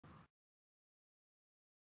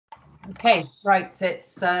Okay, right,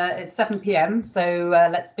 it's 7 p.m, so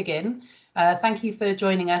let's begin. Thank you for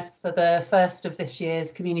joining us for the first of this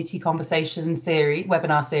year's Community Conversation series,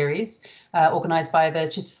 webinar series, organised by the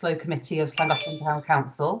Cittaslow Committee of Llangollen Town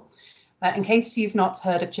Council. In case you've not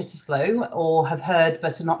heard of Cittaslow or have heard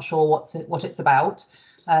but are not sure what it's about,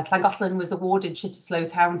 Llangollen was awarded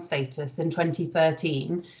Cittaslow Town status in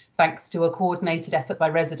 2013, thanks to a coordinated effort by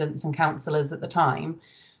residents and councillors at the time.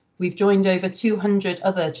 We've joined over 200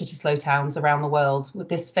 other Cittaslow towns around the world with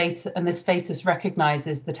this status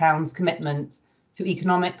recognises the town's commitment to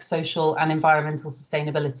economic, social and environmental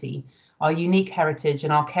sustainability, our unique heritage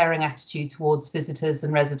and our caring attitude towards visitors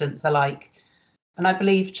and residents alike. And I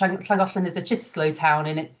believe Llangollen is a Cittaslow town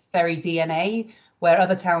in its very DNA, where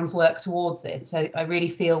other towns work towards it. So I really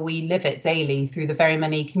feel we live it daily through the very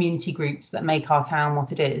many community groups that make our town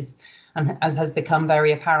what it is, and as has become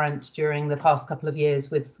very apparent during the past couple of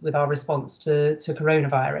years with our response to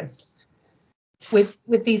coronavirus.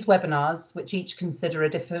 With these webinars, which each consider a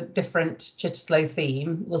different Cittaslow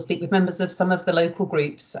theme, we'll speak with members of some of the local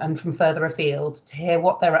groups and from further afield to hear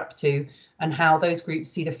what they're up to and how those groups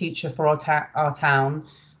see the future for our town,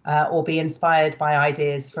 or be inspired by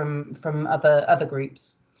ideas from other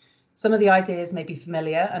groups. Some of the ideas may be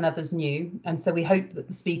familiar and others new, and so we hope that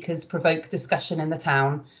the speakers provoke discussion in the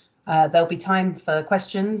town. There'll be time for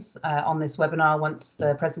questions on this webinar once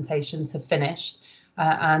the presentations have finished,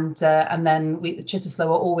 and then Cittaslow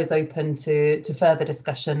are always open to further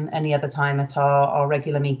discussion any other time at our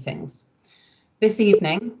regular meetings. This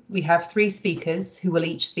evening we have 3 speakers who will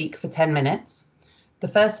each speak for 10 minutes. The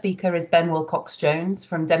first speaker is Ben Wilcox-Jones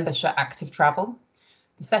from Denbighshire Active Travel.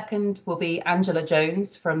 The second will be Angela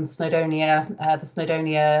Jones from the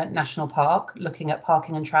Snowdonia National Park, looking at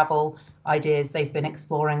parking and travel ideas they've been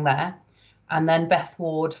exploring there. And then Beth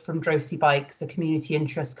Ward from Drosy Bikes, a community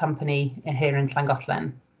interest company here in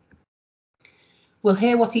Llangollen. We'll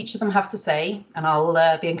hear what each of them have to say, and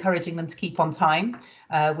I'll be encouraging them to keep on time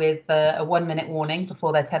with a 1-minute warning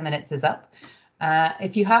before their 10 minutes is up.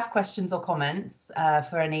 If you have questions or comments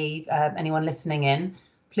for anyone listening in,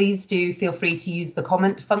 please do feel free to use the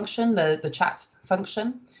comment function, the chat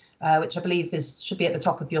function, which I believe should be at the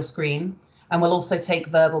top of your screen. And we'll also take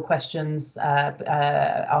verbal questions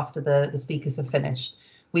after the speakers have finished.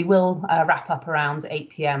 We will wrap up around 8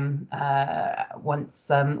 p.m.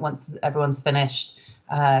 Once everyone's finished,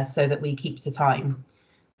 so that we keep to time.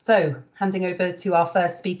 So handing over to our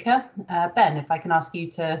first speaker, Ben, if I can ask you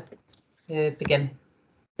to begin.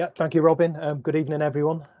 Yeah, thank you, Robin. Good evening,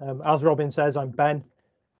 everyone. As Robin says, I'm Ben,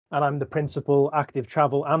 and I'm the Principal Active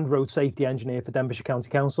Travel and Road Safety Engineer for Denbighshire County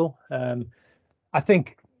Council. I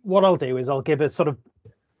think what I'll do is I'll give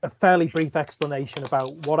a fairly brief explanation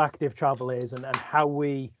about what active travel is and how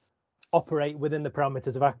we operate within the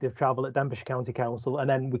parameters of active travel at Denbighshire County Council, and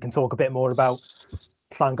then we can talk a bit more about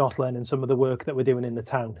Llangollen and some of the work that we're doing in the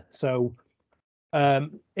town. So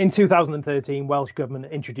in 2013, Welsh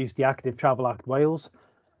Government introduced the Active Travel Act Wales,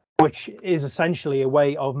 which is essentially a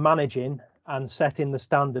way of managing and setting the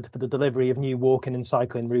standard for the delivery of new walking and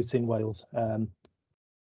cycling routes in Wales.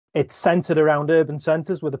 It's centred around urban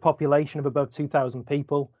centres with a population of above 2,000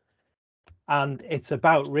 people, and it's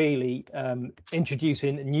about really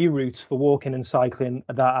introducing new routes for walking and cycling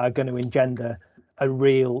that are going to engender a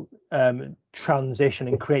real transition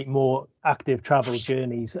and create more active travel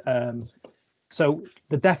journeys. So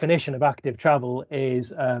the definition of active travel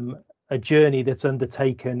is a journey that's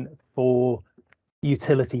undertaken for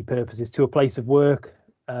utility purposes, to a place of work,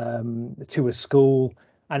 to a school,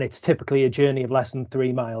 and it's typically a journey of less than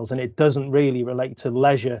 3 miles, and it doesn't really relate to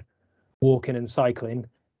leisure walking and cycling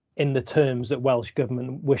in the terms that Welsh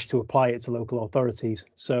Government wish to apply it to local authorities.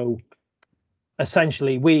 So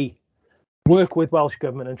essentially we work with Welsh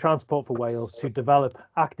Government and Transport for Wales to develop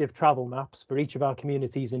active travel maps for each of our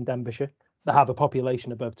communities in Denbighshire that have a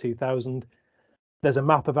population above 2,000. There's a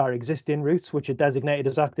map of our existing routes, which are designated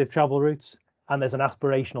as active travel routes, and there's an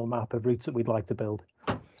aspirational map of routes that we'd like to build.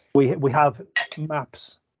 We have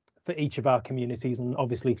maps for each of our communities, and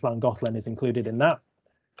obviously Llangollen is included in that.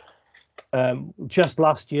 Just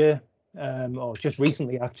last year, or just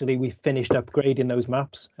recently actually, we finished upgrading those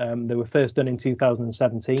maps. They were first done in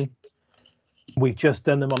 2017. We've just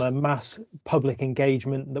done them on a mass public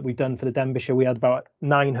engagement that we've done for the Denbighshire. We had about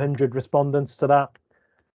 900 respondents to that.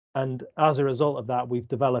 And as a result of that, we've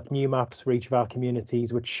developed new maps for each of our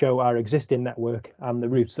communities, which show our existing network and the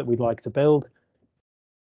routes that we'd like to build.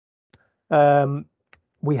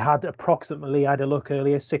 We had approximately, I had a look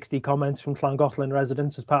earlier, 60 comments from Llangollen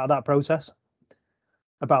residents as part of that process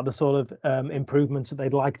about the sort of improvements that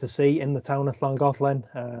they'd like to see in the town of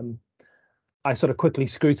Llangollen. I sort of quickly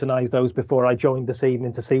scrutinised those before I joined this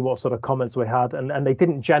evening to see what sort of comments we had, and they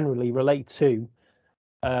didn't generally relate to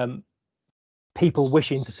people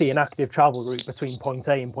wishing to see an active travel route between point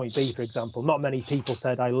A and point B, for example. Not many people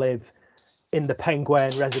said I live in the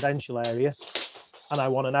Penguin residential area and I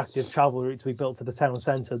want an active travel route to be built to the town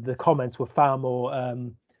centre. The comments were far more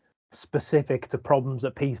specific to problems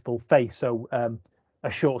that people face. So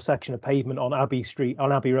a short section of pavement on Abbey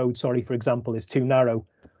Road, sorry, for example, is too narrow,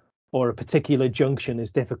 or a particular junction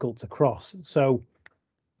is difficult to cross. So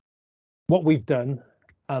what we've done,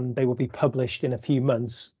 and they will be published in a few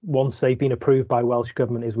months once they've been approved by Welsh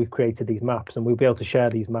Government, is we've created these maps, and we'll be able to share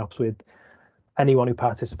these maps with anyone who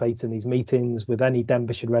participates in these meetings, with any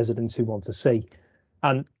Denbighshire residents who want to see.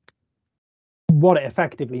 And what it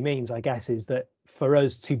effectively means, I guess, is that for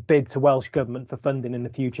us to bid to Welsh Government for funding in the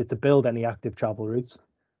future to build any active travel routes,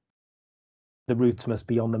 the routes must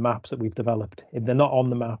be on the maps that we've developed. If they're not on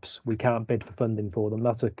the maps, we can't bid for funding for them.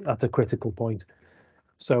 That's a critical point.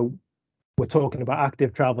 So we're talking about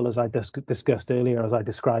active travel, as I discussed earlier, as I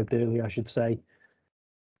described earlier, I should say,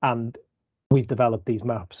 and we've developed these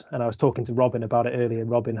maps. And I was talking to Robin about it earlier.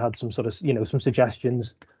 Robin had some sort of, some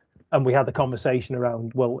suggestions, and we had the conversation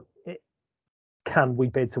around, well, can we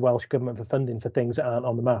bid to Welsh Government for funding for things that aren't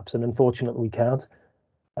on the maps? And unfortunately, we can't.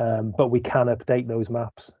 But we can update those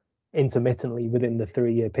maps intermittently within the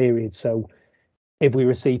 3-year period. So if we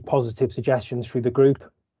receive positive suggestions through the group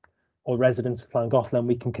or residents of Llangollen,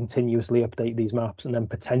 we can continuously update these maps and then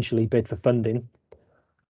potentially bid for funding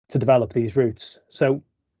to develop these routes. So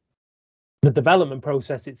the development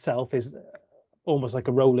process itself is almost like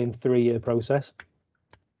a rolling 3-year process,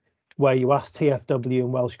 where you ask TfW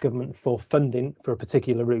and Welsh Government for funding for a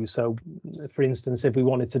particular route. So, for instance, if we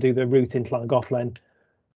wanted to do the route in Llangollen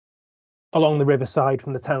along the riverside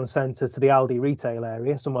from the town centre to the Aldi retail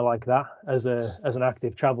area, somewhere like that, as an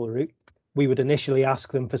active travel route, we would initially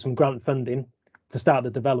ask them for some grant funding to start the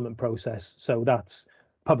development process. So that's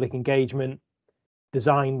public engagement,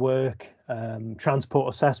 design work,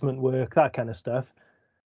 transport assessment work, that kind of stuff.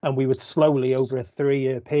 And we would slowly, over a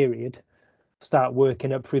 3-year period, start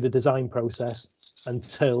working up through the design process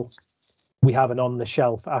until we have an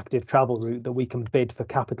on-the-shelf active travel route that we can bid for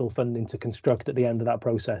capital funding to construct at the end of that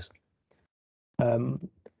process.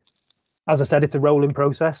 As I said, it's a rolling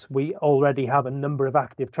process. We already have a number of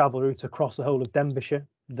active travel routes across the whole of Denbighshire.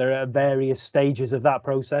 There are various stages of that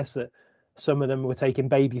process. Some of them we're taking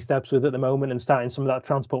baby steps with at the moment and starting some of that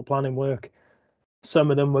transport planning work. Some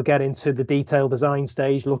of them we're getting to the detailed design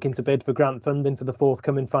stage, looking to bid for grant funding for the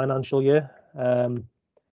forthcoming financial year.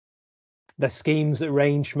 There's schemes that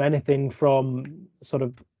range from anything from sort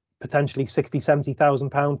of potentially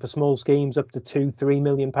 £60,000-70,000 for small schemes up to £2-3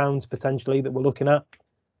 million potentially that we're looking at,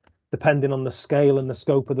 depending on the scale and the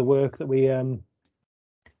scope of the work that we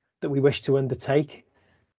wish to undertake.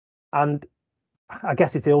 And I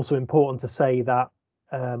guess it's also important to say that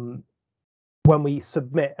when we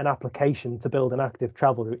submit an application to build an active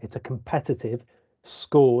travel route, it's a competitive,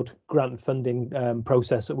 scored grant funding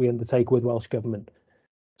process that we undertake with Welsh Government.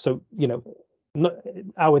 So,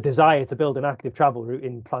 our desire to build an active travel route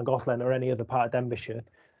in Llangollen or any other part of Denbighshire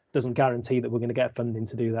doesn't guarantee that we're going to get funding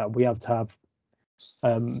to do that. We have to have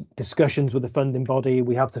discussions with the funding body.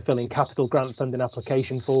 We have to fill in capital grant funding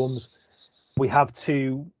application forms. We have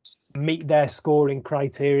to meet their scoring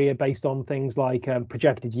criteria based on things like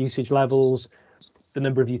projected usage levels, the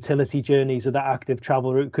number of utility journeys that active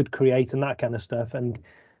travel route could create, and that kind of stuff, and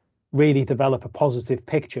really develop a positive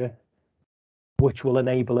picture which will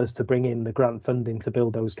enable us to bring in the grant funding to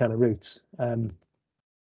build those kind of routes. And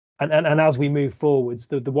as we move forwards,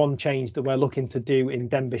 the one change that we're looking to do in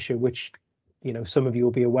Denbighshire, which some of you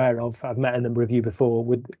will be aware of, I've met a number of you before,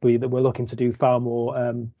 would be that we're looking to do far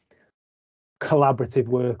more collaborative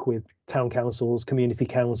work with town councils, community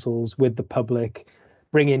councils, with the public,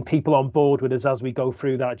 bringing people on board with us as we go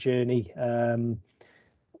through that journey. The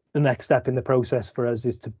next step in the process for us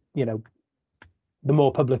is to, the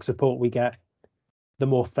more public support we get, the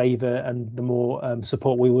more favour and the more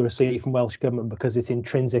support we will receive from Welsh Government, because it's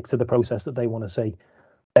intrinsic to the process that they want to see.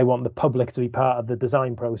 They want the public to be part of the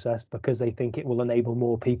design process because they think it will enable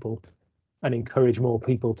more people and encourage more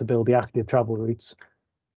people to build the active travel routes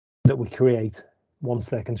that we create once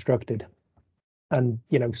they're constructed. And,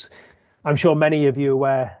 I'm sure many of you are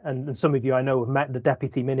aware, and some of you I know have met the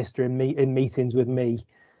Deputy Minister in meetings with me.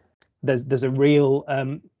 There's a real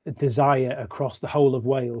desire across the whole of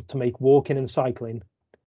Wales to make walking and cycling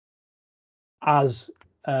as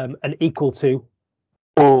an equal to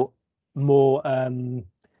or more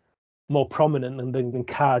prominent than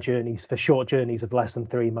car journeys for short journeys of less than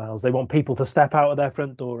 3 miles. They want people to step out of their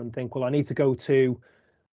front door and think, well, I need to go to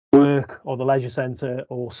work or the leisure centre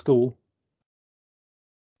or school,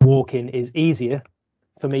 walking is easier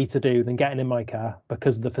for me to do than getting in my car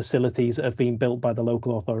because the facilities have been built by the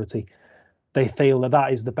local authority. They feel that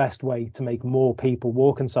that is the best way to make more people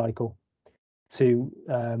walk and cycle, to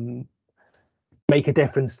make a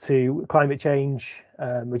difference to climate change,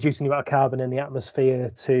 reducing the amount of carbon in the atmosphere,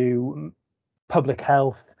 to public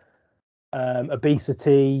health,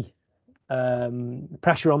 obesity,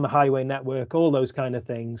 pressure on the highway network, all those kind of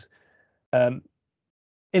things.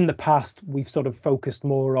 In the past, we've sort of focused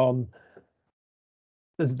more on,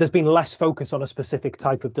 there's been less focus on a specific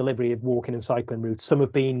type of delivery of walking and cycling routes. Some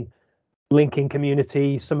have been linking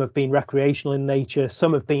communities, some have been recreational in nature,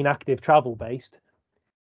 some have been active travel based.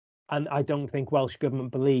 And I don't think Welsh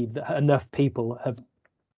Government believe that enough people have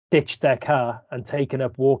ditched their car and taken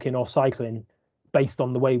up walking or cycling based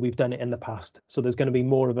on the way we've done it in the past. So there's going to be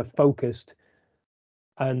more of a focused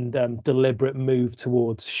and deliberate move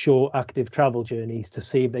towards short active travel journeys to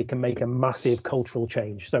see if they can make a massive cultural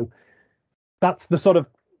change. So that's the sort of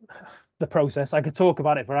the process. I could talk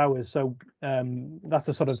about it for hours. So that's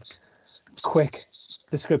a sort of quick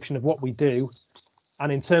description of what we do.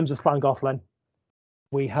 And in terms of Llangollen,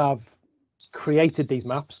 we have created these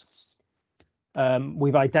maps.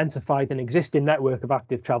 We've identified an existing network of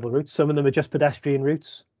active travel routes. Some of them are just pedestrian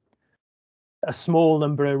routes. A small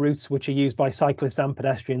number of routes which are used by cyclists and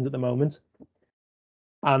pedestrians at the moment.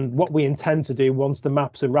 And what we intend to do once the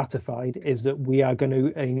maps are ratified is that we are going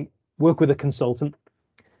to work with a consultant.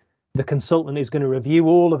 The consultant is going to review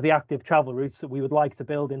all of the active travel routes that we would like to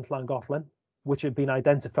build in Llangollen, which have been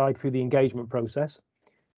identified through the engagement process.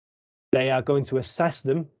 They are going to assess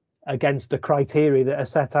them against the criteria that are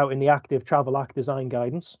set out in the Active Travel Act design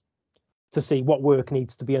guidance to see what work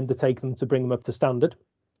needs to be undertaken to bring them up to standard.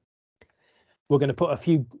 We're going to put a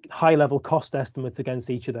few high-level cost estimates against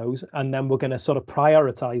each of those, and then we're going to sort of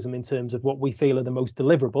prioritise them in terms of what we feel are the most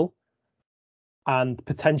deliverable and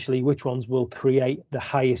potentially which ones will create the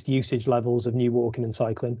highest usage levels of new walking and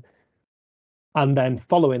cycling. And then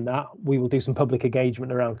following that, we will do some public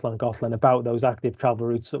engagement around Llangollen about those active travel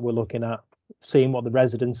routes that we're looking at, seeing what the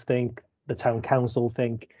residents think, the town council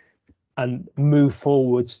think, and move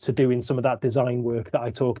forwards to doing some of that design work that I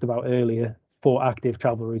talked about earlier for active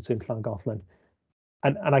travel routes in Llangollen.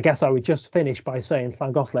 And I guess I would just finish by saying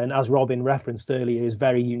Llangollen, as Robin referenced earlier, is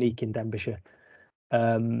very unique in Denbighshire.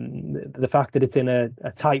 The fact that it's in a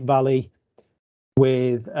tight valley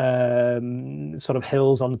with sort of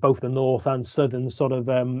hills on both the north and southern sort of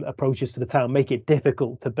approaches to the town make it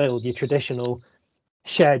difficult to build your traditional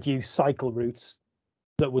shared use cycle routes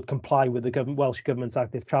that would comply with the Welsh Government's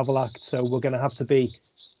Active Travel Act. So we're going to have to be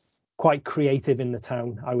quite creative in the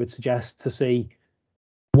town, I would suggest, to see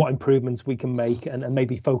what improvements we can make and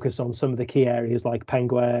maybe focus on some of the key areas like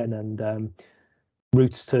Penguin and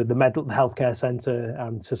routes to the mental healthcare centre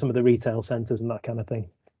and to some of the retail centres and that kind of thing.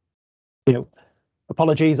 You know,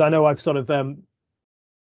 apologies, I know I've sort of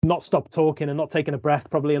not stopped talking and not taken a breath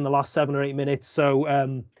probably in the last 7 or 8 minutes.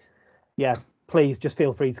 So yeah, please just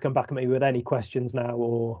feel free to come back at me with any questions now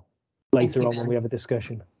or later on when we have a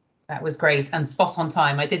discussion. That was great and spot on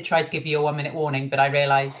time. I did try to give you a 1-minute warning, but I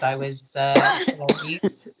realised I was on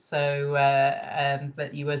mute. So,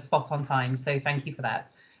 but you were spot on time. So thank you for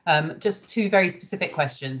that. Just 2 very specific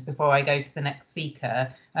questions before I go to the next speaker.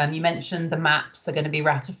 You mentioned the maps are going to be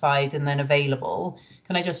ratified and then available.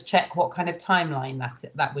 Can I just check what kind of timeline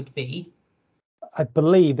that would be? I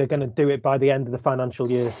believe they're going to do it by the end of the financial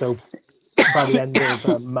year. So by the end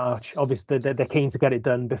of March. Obviously, they're keen to get it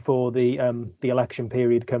done before the election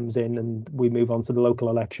period comes in and we move on to the local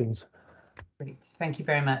elections. Great, thank you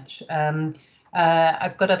very much.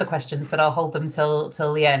 I've got other questions, but I'll hold them till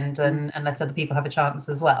the end, and unless other people have a chance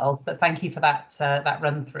as well. But thank you for that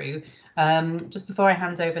run through. Just before I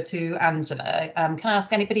hand over to Angela, can I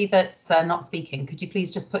ask anybody that's not speaking, could you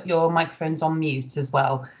please just put your microphones on mute as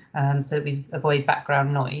well, so that we avoid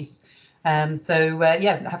background noise.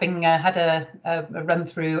 Yeah, having had a run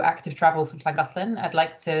through active travel for Llangollen, I'd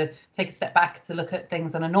like to take a step back to look at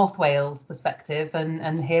things on a North Wales perspective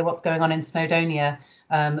and hear what's going on in Snowdonia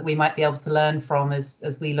that we might be able to learn from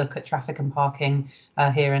as we look at traffic and parking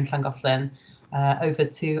here in Llangollen. Over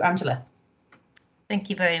to Angela.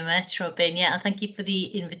 Thank you very much, Robin. Yeah, and thank you for the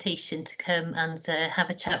invitation to come and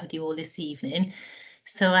have a chat with you all this evening.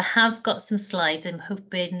 So I have got some slides. I'm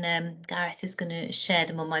hoping Gareth is going to share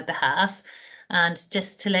them on my behalf. And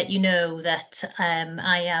just to let you know that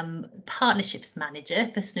I am Partnerships Manager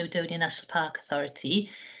for Snowdonia National Park Authority.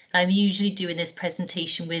 I'm usually doing this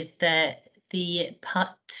presentation with the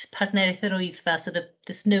Partneriaeth yr Wyddfa, so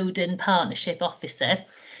the Snowdon Partnership Officer.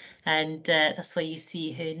 And that's why you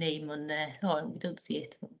see her name on there. Oh, we don't see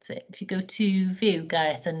it. That's it. If you go to view,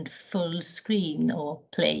 Gareth, and full screen or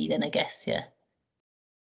play, then I guess, yeah.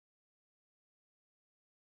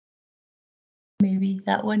 Maybe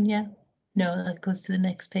that one, yeah. No, that goes to the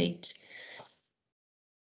next page.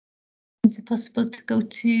 Is it possible to go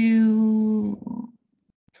to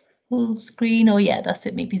full screen? Oh, yeah, that's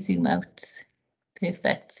it. Maybe zoom out.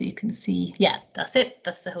 Perfect. So you can see. Yeah, that's it.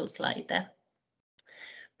 That's the whole slide there.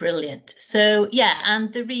 Brilliant. So yeah,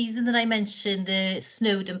 and the reason that I mentioned the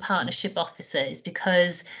Snowdon Partnership Officer is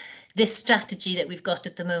because this strategy that we've got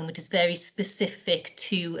at the moment is very specific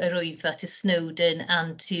to Yr Wyddfa, to Snowdon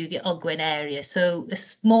and to the Ogwen area. So a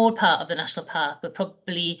small part of the national park, but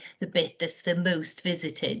probably the bit that's the most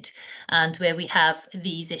visited, and where we have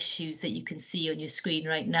these issues that you can see on your screen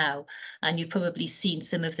right now. And you've probably seen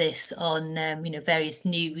some of this on various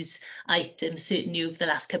news items, certainly over the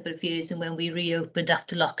last couple of years. And when we reopened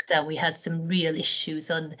after lockdown, we had some real issues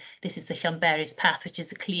on, this is the Llanberis path, which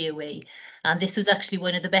is a clearway. And this was actually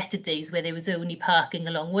one of the better days where there was only parking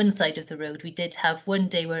along one side of the road. We did have one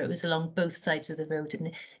day where it was along both sides of the road,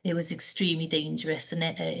 and it was extremely dangerous, and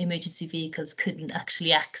emergency vehicles couldn't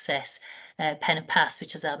actually access Pen and Pass,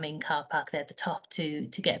 which is our main car park there at the top, to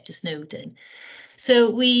get up to Snowdon.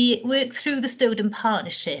 So we worked through the Snowdon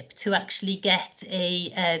Partnership to actually get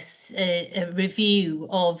a review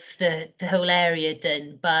of the whole area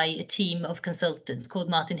done by a team of consultants called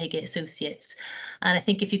Martin Higgett Associates. And I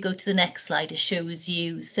think if you go to the next slide, it shows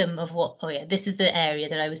you some of what, oh yeah, this is the area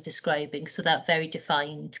that I was describing. So that very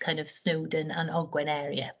defined kind of Snowdon and Ogwen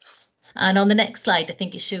area. And on the next slide, I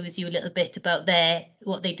think it shows you a little bit about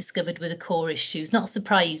what they discovered were the core issues. Not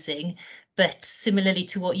surprising, but similarly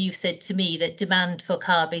to what you've said to me, that demand for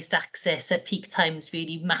car-based access at peak times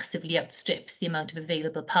really massively outstrips the amount of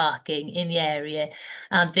available parking in the area.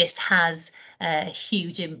 And this has a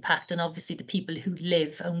huge impact on obviously the people who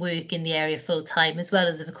live and work in the area full time, as well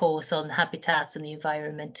as of course on habitats and the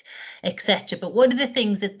environment, etc. But one of the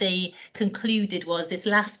things that they concluded was this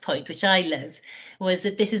last point, which I love, was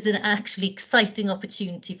that this is an actually exciting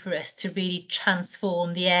opportunity for us to really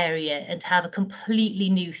transform the area and to have a completely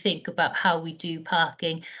new think about how we do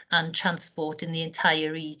parking and transport in the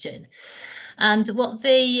entire region. And what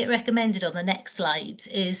they recommended on the next slide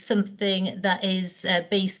is something that is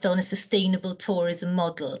based on a sustainable tourism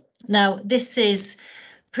model. Now, this is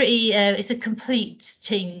pretty, it's a complete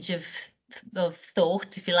change of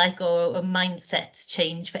thought, if you like, or a mindset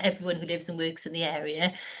change for everyone who lives and works in the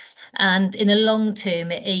area. And in the long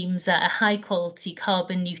term, it aims at a high quality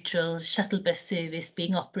carbon neutral shuttle bus service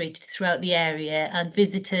being operated throughout the area, and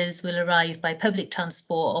visitors will arrive by public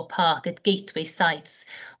transport or park at gateway sites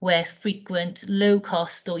where frequent low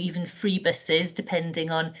cost or even free buses, depending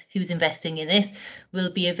on who's investing in this, will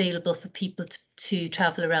be available for people to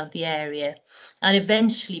travel around the area. And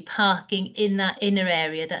eventually parking in that inner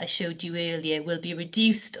area that I showed you earlier will be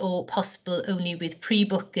reduced or possible only with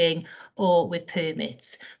pre-booking or with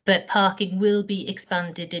permits. But parking will be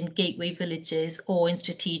expanded in gateway villages or in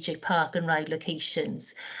strategic park and ride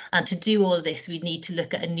locations. And to do all this, we need to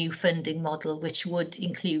look at a new funding model, which would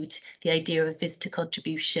include the idea of visitor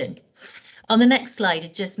contribution. On the next slide,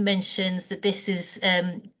 it just mentions that this is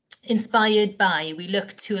inspired by, we look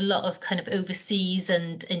to a lot of kind of overseas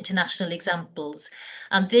and international examples,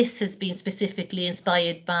 and this has been specifically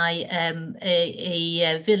inspired by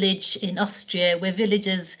a village in Austria where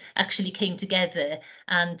villagers actually came together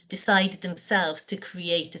and decided themselves to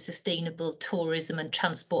create a sustainable tourism and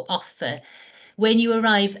transport offer. When you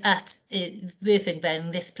arrive at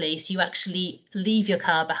Würfingven, this place, you actually leave your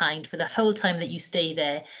car behind for the whole time that you stay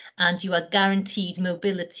there, and you are guaranteed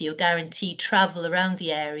mobility or guaranteed travel around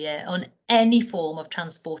the area on any form of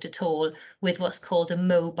transport at all with what's called a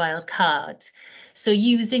mobile card. So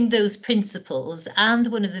using those principles, and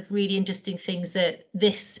one of the really interesting things that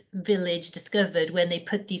this village discovered when they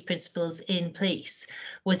put these principles in place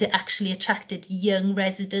was it actually attracted young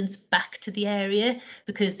residents back to the area,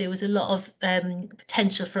 because there was a lot of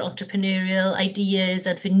potential for entrepreneurial ideas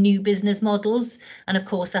and for new business models. And of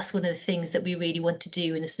course, that's one of the things that we really want to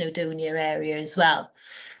do in the Snowdonia area as well.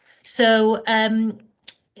 So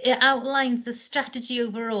it outlines the strategy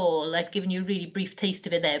overall. I've given you a really brief taste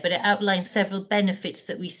of it there, but it outlines several benefits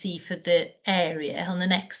that we see for the area. On the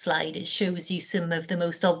next slide, it shows you some of the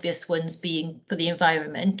most obvious ones being for the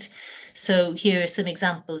environment. So here are some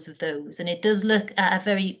examples of those, and it does look at a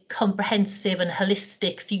very comprehensive and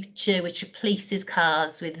holistic future which replaces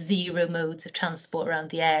cars with zero modes of transport around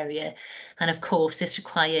the area. And of course this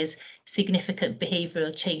requires significant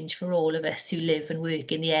behavioural change for all of us who live and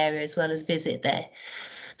work in the area as well as visit there.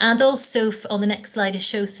 And also on the next slide, it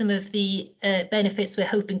shows some of the benefits we're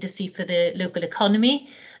hoping to see for the local economy.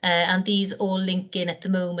 And these all link in at the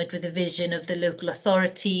moment with the vision of the local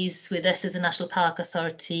authorities, with us as a National Park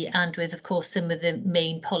Authority, and with, of course, some of the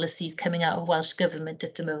main policies coming out of Welsh Government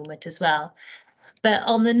at the moment as well. But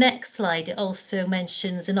on the next slide, it also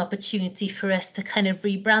mentions an opportunity for us to kind of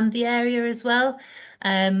rebrand the area as well.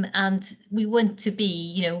 And we want to be,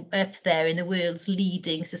 you know, up there in the world's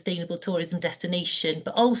leading sustainable tourism destination,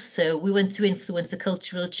 but also we want to influence a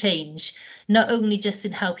cultural change, not only just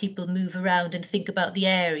in how people move around and think about the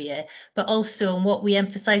area, but also on what we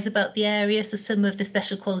emphasise about the area. So some of the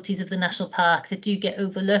special qualities of the national park that do get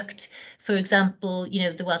overlooked, for example, you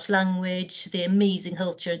know, the Welsh language, the amazing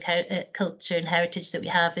culture and heritage that we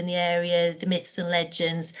have in the area, the myths and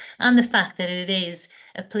legends, and the fact that it is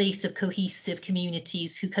a place of cohesive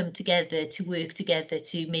communities who come together to work together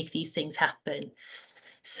to make these things happen.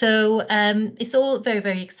 So it's all very,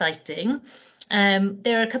 very exciting.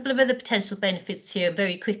 There are a couple of other potential benefits here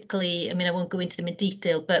very quickly. I mean, I won't go into them in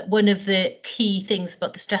detail, but one of the key things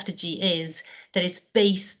about the strategy is that it's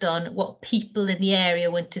based on what people in the area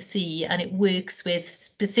want to see, and it works with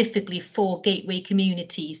specifically 4 gateway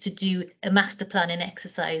communities to do a master planning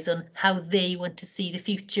exercise on how they want to see the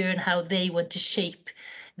future and how they want to shape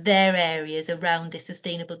their areas around this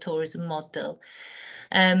sustainable tourism model.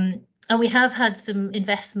 And we have had some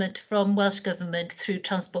investment from Welsh Government through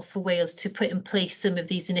Transport for Wales to put in place some of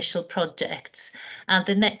these initial projects. And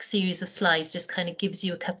the next series of slides just kind of gives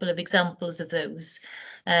you a couple of examples of those.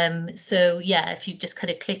 So yeah, if you just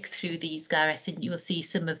kind of click through these, Gareth, and you'll see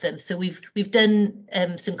some of them. So we've done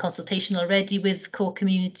some consultation already with core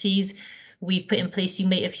communities. We've put in place, you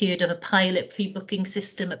may have heard of a pilot pre-booking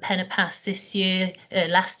system at Pen-y-Pass this year,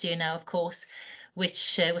 last year now, of course,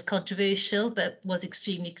 which was controversial, but was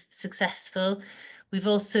extremely successful. We've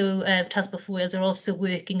also, Transport for Wales are also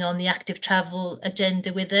working on the active travel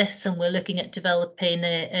agenda with us, and we're looking at developing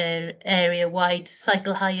a area-wide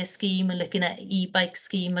cycle hire scheme and looking at e-bike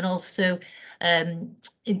scheme, and also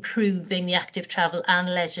improving the active travel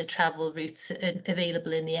and leisure travel routes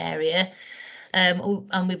available in the area.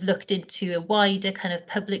 And we've looked into a wider kind of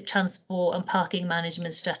public transport and parking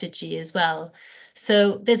management strategy as well.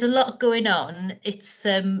 So there's a lot going on. It's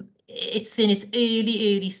in its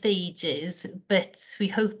early stages, but we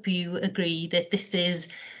hope you agree that this is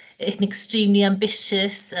an extremely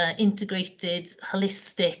ambitious, integrated,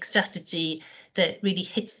 holistic strategy that really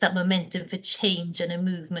hits that momentum for change and a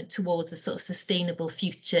movement towards a sort of sustainable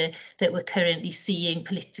future that we're currently seeing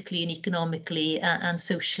politically and economically and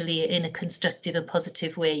socially in a constructive and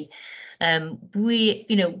positive way. We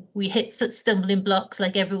hit such stumbling blocks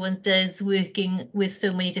like everyone does, working with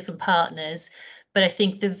so many different partners, but I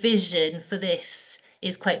think the vision for this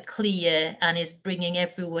is quite clear and is bringing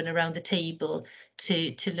everyone around the table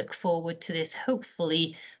to look forward to this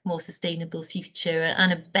hopefully more sustainable future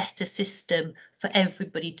and a better system for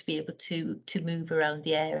everybody to be able to move around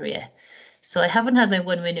the area. So I haven't had my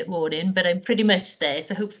 1-minute warning, but I'm pretty much there.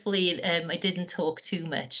 So hopefully I didn't talk too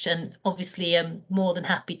much. And obviously I'm more than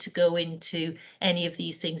happy to go into any of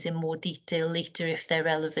these things in more detail later if they're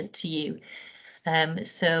relevant to you.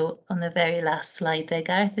 So on the very last slide there,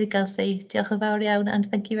 Gareth, I think I'll say diolch yn fawr iawn and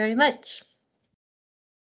thank you very much.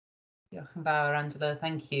 Diolch yn fawr, Angela,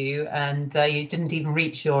 thank you. And you didn't even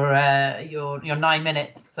reach your 9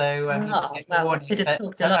 minutes, so I could have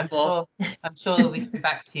talked a lot more. I'm sure we can be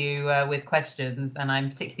back to you with questions, and I'm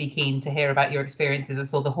particularly keen to hear about your experiences. I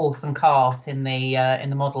saw the horse and cart in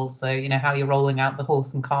the model, so you know how you're rolling out the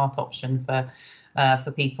horse and cart option for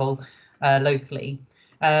people locally.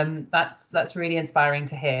 That's really inspiring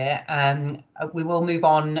to hear. We will move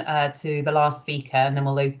on to the last speaker, and then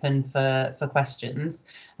we'll open for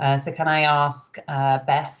questions. So can I ask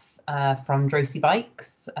Beth from Drosi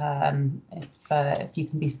Bikes if you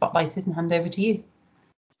can be spotlighted and hand over to you.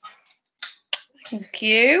 Thank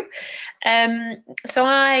you. So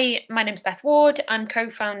my name's Beth Ward. I'm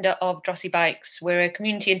co-founder of Drosi Bikes. We're a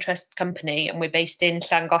community interest company and we're based in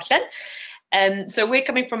Llangollen. So we're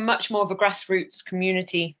coming from much more of a grassroots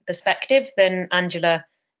community perspective than Angela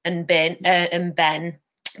and Ben.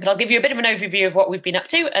 But I'll give you a bit of an overview of what we've been up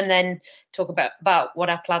to and then talk about what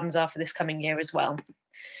our plans are for this coming year as well.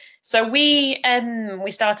 So we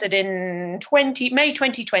started in May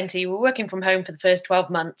 2020. We were working from home for the first 12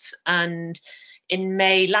 months, and in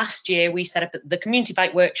May last year we set up the Community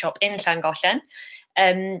Bike Workshop in Llangollen.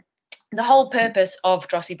 the whole purpose of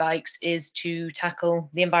Drossy Bikes is to tackle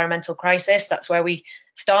the environmental crisis. That's where we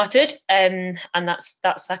started, and that's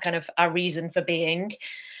that kind of our reason for being.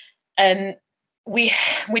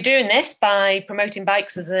 We're doing this by promoting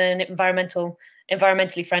bikes as an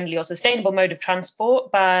environmentally friendly or sustainable mode of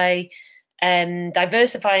transport, by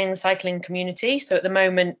diversifying the cycling community. So at the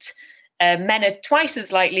moment, men are twice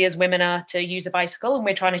as likely as women are to use a bicycle, and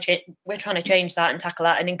we're trying to change that and tackle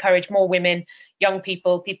that and encourage more women, young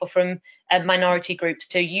people from minority groups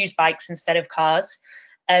to use bikes instead of cars.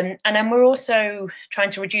 And then we're also trying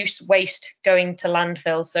to reduce waste going to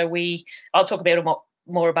landfill. So I'll talk a bit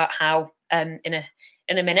more about how in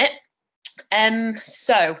a minute.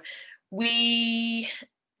 So the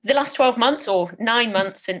last 12 months or 9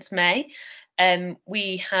 months since May,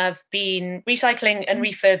 we have been recycling and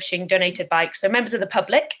refurbishing donated bikes. So members of the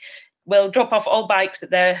public will drop off old bikes that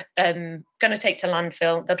they're going to take to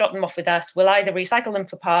landfill. They'll drop them off with us. We'll either recycle them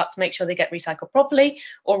for parts, make sure they get recycled properly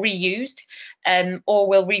or reused, or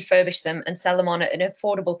we'll refurbish them and sell them on at an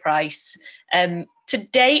affordable price. To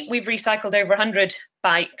date, we've recycled over 100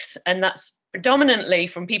 bikes, and that's predominantly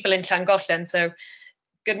from people in Llangollen. So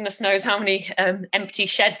goodness knows how many empty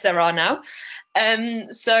sheds there are now.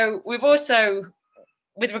 So we've also,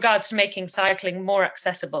 with regards to making cycling more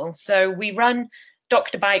accessible, so we run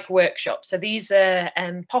Dr. Bike workshops. So these are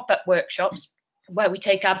pop-up workshops where we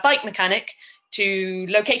take our bike mechanic to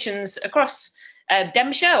locations across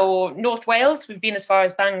Denbighshire or North Wales. We've been as far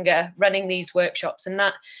as Bangor running these workshops, and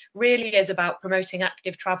that really is about promoting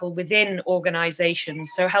active travel within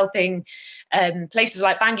organisations. So helping places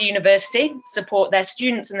like Bangor University support their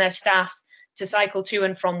students and their staff to cycle to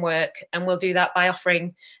and from work, and we'll do that by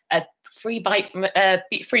offering free bike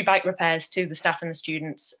repairs to the staff and the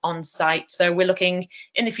students on site. So we're looking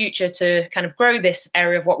in the future to kind of grow this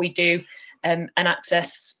area of what we do and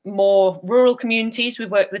access more rural communities. We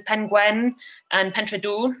work with Penguin and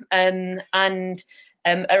Pentreddwl and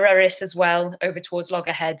Eryris as well, over towards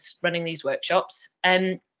Loggerheads, running these workshops.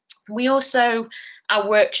 We also, our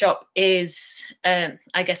workshop is,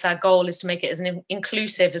 I guess our goal is to make it as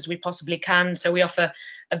inclusive as we possibly can. So we offer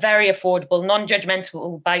a very affordable,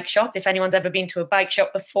 non-judgmental bike shop. If anyone's ever been to a bike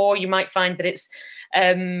shop before, you might find that it's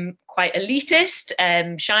quite elitist,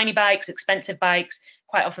 shiny bikes, expensive bikes.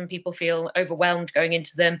 Quite often people feel overwhelmed going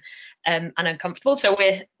into them and uncomfortable. So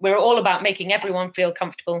we're all about making everyone feel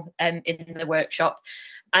comfortable in the workshop.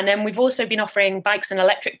 And then we've also been offering bikes and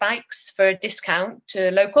electric bikes for a discount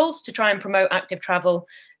to locals to try and promote active travel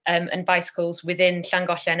and bicycles within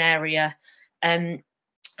Llangollen area. And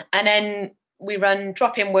then we run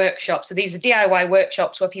drop-in workshops. So these are DIY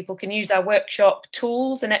workshops where people can use our workshop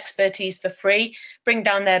tools and expertise for free, bring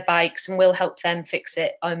down their bikes, and we'll help them fix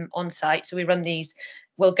it on site. So we run these.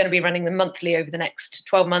 We're going to be running them monthly over the next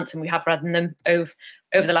 12 months, and we have run them over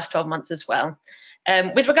the last 12 months as well.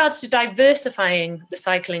 With regards to diversifying the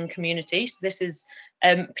cycling community, so this is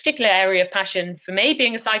a particular area of passion for me,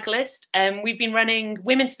 being a cyclist. We've been running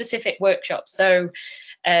women-specific workshops. So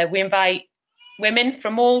we invite women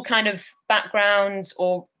from all kind of backgrounds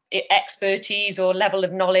or expertise or level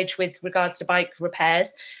of knowledge with regards to bike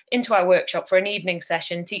repairs into our workshop for an evening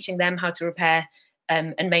session, teaching them how to repair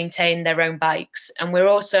and maintain their own bikes. And we've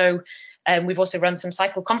also run some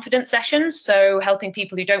cycle confidence sessions, so helping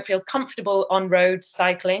people who don't feel comfortable on road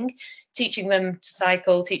cycling, teaching them to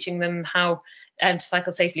cycle, teaching them how to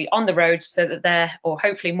cycle safely on the road, so that they're, or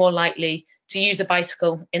hopefully more likely to use a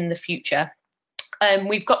bicycle in the future.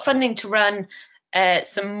 We've got funding to run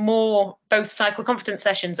some more both cycle confidence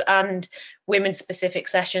sessions and women-specific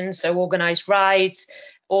sessions, so organised rides,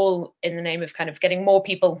 all in the name of kind of getting more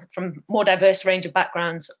people from more diverse range of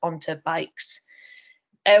backgrounds onto bikes.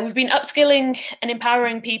 We've been upskilling and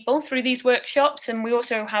empowering people through these workshops, and we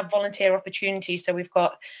also have volunteer opportunities. So we've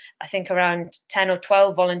got, I think, around 10 or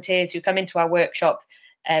 12 volunteers who come into our workshop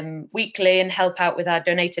weekly and help out with our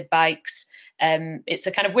donated bikes. It's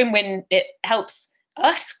a kind of win-win. It helps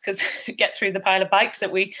us because get through the pile of bikes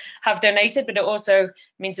that we have donated, but it also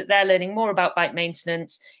means that they're learning more about bike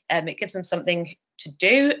maintenance. It gives them something to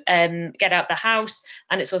do, get out the house,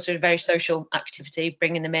 and it's also a very social activity,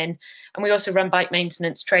 bringing them in. And we also run bike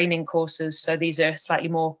maintenance training courses, so these are slightly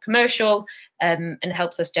more commercial and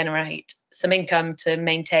helps us generate some income to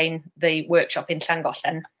maintain the workshop in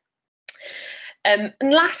Llangollen. And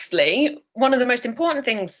lastly, one of the most important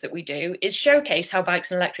things that we do is showcase how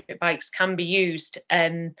bikes and electric bikes can be used.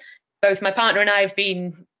 Both my partner and I have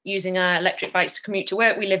been using our electric bikes to commute to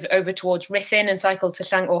work. We live over towards Ruthin and cycle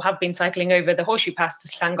to or have been cycling over the Horseshoe Pass to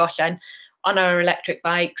Llangollen on our electric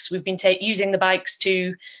bikes. We've been using the bikes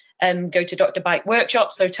to go to Dr. Bike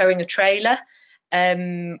workshops, so towing a trailer.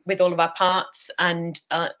 with all of our parts. And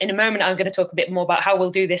in a moment, I'm going to talk a bit more about how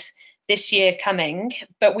we'll do this year coming.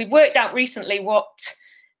 But we've worked out recently what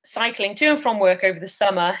cycling to and from work over the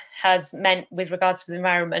summer has meant with regards to the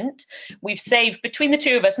environment. We've saved, between the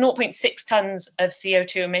two of us, 0.6 tonnes of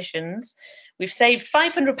CO2 emissions. We've saved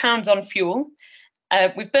 £500 on fuel.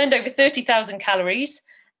 We've burned over 30,000 calories,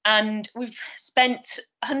 and we've spent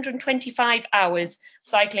 125 hours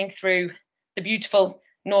cycling through the beautiful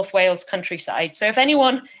North Wales countryside. So if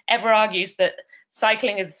anyone ever argues that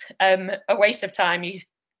cycling is a waste of time,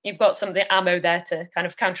 you've got some of the ammo there to kind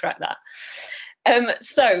of counteract that.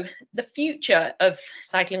 So the future of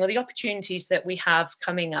cycling, or the opportunities that we have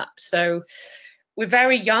coming up. So we're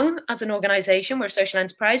very young as an organisation, we're a social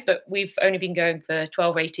enterprise, but we've only been going for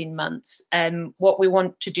 12, 18 months. What we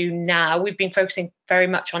want to do now, we've been focusing very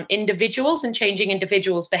much on individuals and changing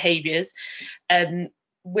individuals' behaviours.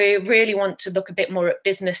 We really want to look a bit more at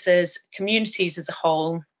businesses, communities as a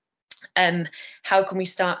whole. How can we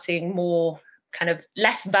start seeing more kind of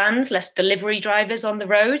less vans, less delivery drivers on the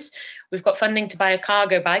roads? We've got funding to buy a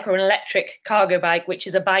cargo bike, or an electric cargo bike, which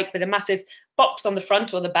is a bike with a massive box on the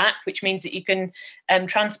front or the back, which means that you can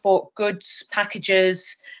transport goods,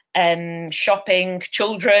 packages, shopping,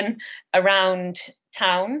 children around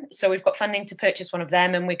town. So we've got funding to purchase one of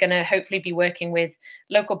them, and we're going to hopefully be working with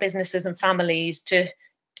local businesses and families to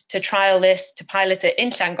trial this, to pilot it in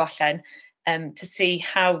Llangollen, to see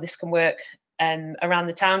how this can work around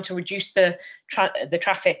the town to reduce the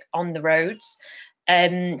traffic on the roads.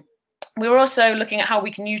 We're also looking at how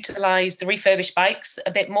we can utilise the refurbished bikes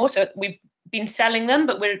a bit more. So we've been selling them,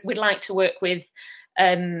 but we'd like to work with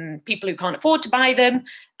people who can't afford to buy them,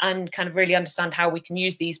 and kind of really understand how we can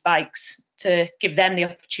use these bikes to give them the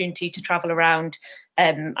opportunity to travel around,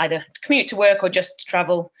 either to commute to work or just to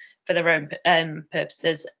travel for their own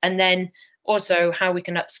purposes. And then also how we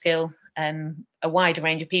can upskill a wider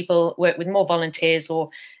range of people, work with more volunteers or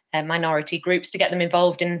minority groups to get them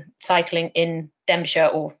involved in cycling in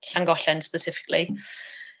Denbighshire, or Llangollen specifically.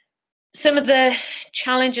 Some of the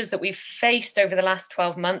challenges that we've faced over the last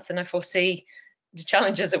 12 months, and I foresee the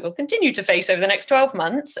challenges that we'll continue to face over the next 12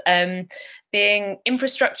 months, being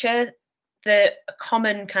infrastructure, the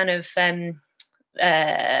common kind of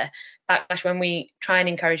backlash when we try and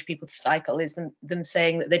encourage people to cycle is them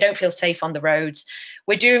saying that they don't feel safe on the roads.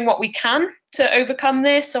 We're doing what we can to overcome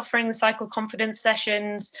this, offering the cycle confidence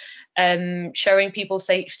sessions, showing people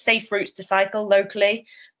safe routes to cycle locally,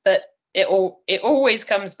 but it always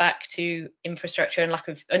comes back to infrastructure and lack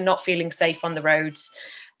of, and not feeling safe on the roads.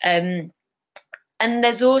 And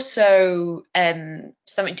there's also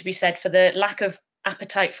something to be said for the lack of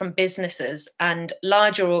appetite from businesses and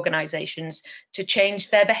larger organisations to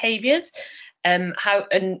change their behaviours. And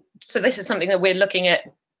so this is something that we're looking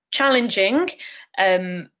at challenging,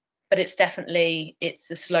 but it's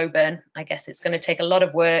a slow burn. I guess it's going to take a lot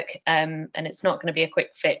of work, and it's not going to be a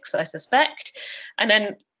quick fix, I suspect. And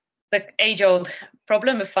then the age-old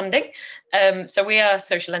problem of funding. So we are a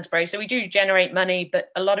social enterprise, so we do generate money, but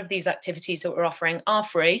a lot of these activities that we're offering are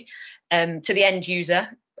free to the end user,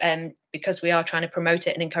 because we are trying to promote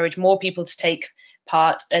it and encourage more people to take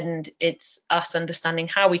part. And it's us understanding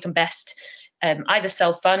how we can best either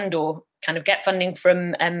self-fund or kind of get funding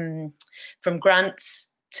from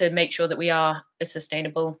grants to make sure that we are as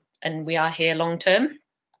sustainable and we are here long term.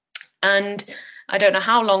 And I don't know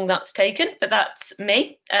how long that's taken, but that's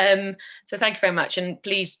me. So thank you very much. And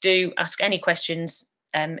please do ask any questions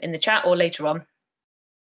in the chat or later on.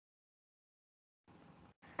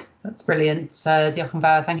 That's brilliant. Diolch yn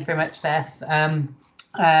fawr. Thank you very much, Beth. And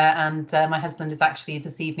my husband has actually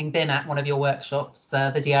this evening been at one of your workshops,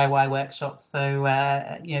 the DIY workshops. So,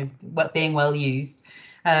 being well used.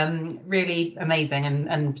 Really amazing,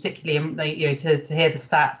 and particularly to hear the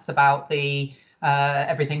stats about the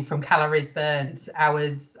everything from calories burnt,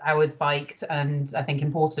 hours biked, and I think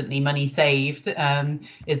importantly money saved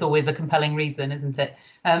is always a compelling reason, isn't it?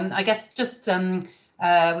 I guess just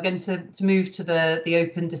we're going to move to the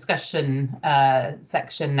open discussion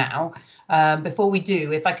section now. Before we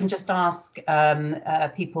do, if I can just ask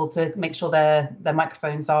people to make sure their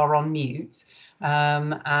microphones are on mute.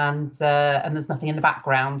 And there's nothing in the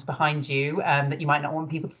background behind you that you might not want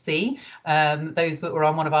people to see. Those that were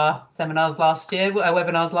on one of our webinars last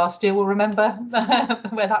year will remember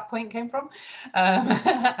where that point came from.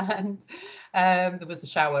 And there was a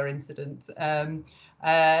shower incident.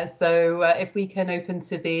 So if we can open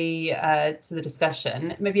to the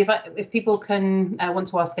discussion, maybe if people can want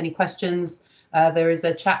to ask any questions. There is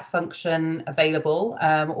a chat function available,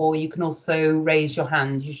 or you can also raise your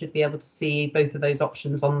hand. You should be able to see both of those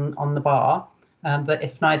options on the bar. But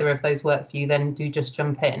if neither of those work for you, then do just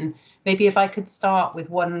jump in. Maybe if I could start with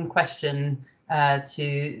one question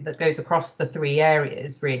that goes across the 3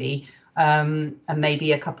 areas, really, and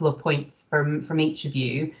maybe a couple of points from each of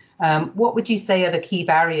you. What would you say are the key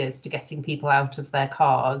barriers to getting people out of their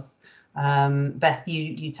cars? Beth,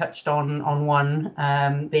 you touched on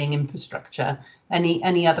one, being infrastructure.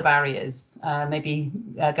 Any other barriers? Maybe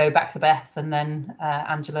go back to Beth and then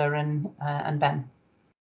Angela and Ben.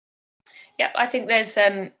 Yeah, I think there's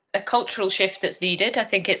a cultural shift that's needed. I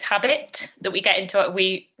think it's habit that we get into it.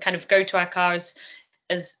 We kind of go to our cars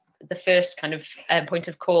as the first kind of point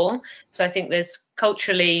of call. So I think there's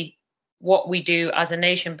culturally what we do as a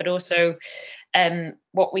nation, but also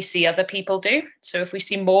what we see other people do. So if we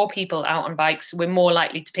see more people out on bikes, we're more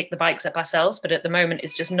likely to pick the bikes up ourselves. But at the moment,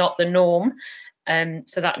 it's just not the norm.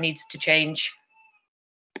 So that needs to change.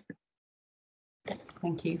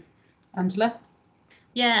 Thank you. Angela?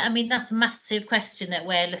 Yeah, I mean, that's a massive question that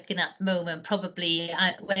we're looking at the moment. Probably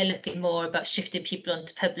we're looking more about shifting people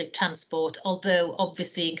onto public transport, although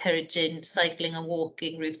obviously encouraging cycling and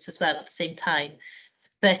walking routes as well at the same time.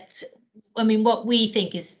 But I mean, what we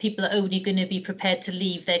think is people are only going to be prepared to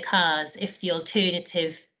leave their cars if the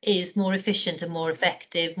alternative is more efficient and more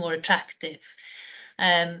effective, more attractive.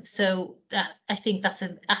 So I think that's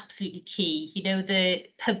absolutely key. You know, the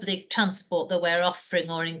public transport that we're offering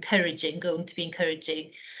or going to be encouraging,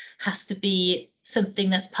 has to be something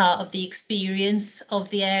that's part of the experience of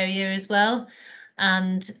the area as well,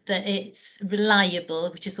 and that it's reliable,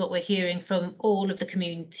 which is what we're hearing from all of the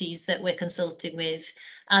communities that we're consulting with,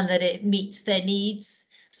 and that it meets their needs.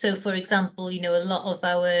 So, for example, you know, a lot of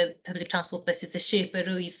our public transport buses, the Sherpa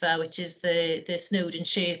Rwyfa, which is the Snowdon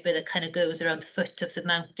Sherpa that kind of goes around the foot of the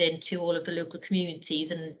mountain to all of the local communities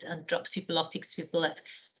and drops people off, picks people up.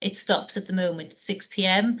 It stops at the moment at 6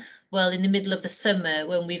 p.m. Well, in the middle of the summer,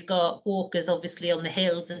 when we've got walkers obviously on the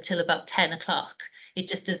hills until about 10 o'clock, it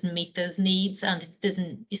just doesn't meet those needs, and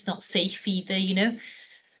it's not safe either, you know.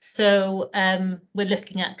 So we're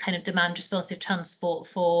looking at kind of demand responsive transport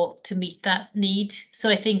to meet that need. So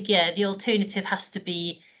I think, yeah, the alternative has to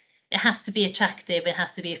be attractive, it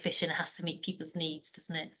has to be efficient, it has to meet people's needs,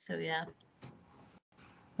 doesn't it? So yeah.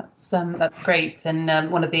 That's great.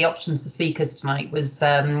 And one of the options for speakers tonight was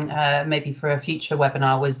maybe for a future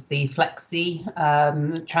webinar was the flexi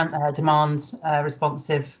demand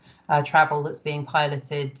responsive travel that's being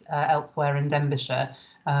piloted elsewhere in Denbighshire.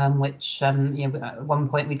 Which you know, at one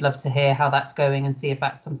point we'd love to hear how that's going and see if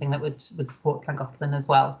that's something that would support Llangollen as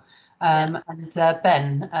well. And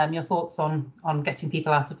Ben, your thoughts on getting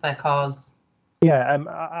people out of their cars? Yeah,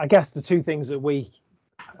 I guess the 2 things that we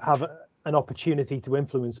have an opportunity to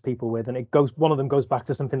influence people with, and one of them goes back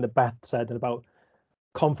to something that Beth said about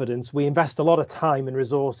confidence. We invest a lot of time and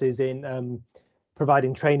resources in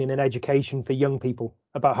providing training and education for young people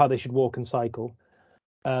about how they should walk and cycle.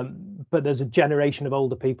 But there's a generation of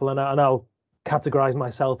older people, and I'll categorize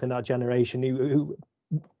myself in that generation, who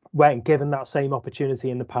weren't given that same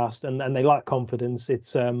opportunity in the past, and they lack confidence.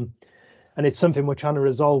 It's something we're trying to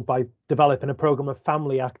resolve by developing a program of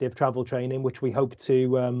family active travel training, which we hope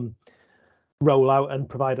to roll out and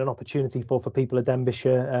provide an opportunity for people at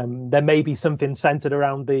Denbighshire. There may be something centered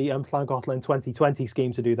around the Llangollen 2020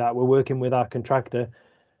 scheme to do that. We're working with our contractor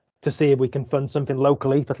to see if we can fund something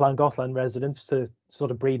locally for Llangollen residents to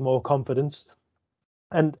sort of breed more confidence.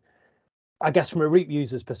 And I guess from a route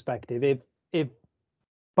user's perspective, if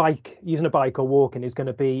using a bike or walking is going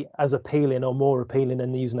to be as appealing or more appealing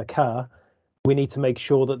than using a car, we need to make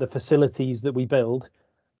sure that the facilities that we build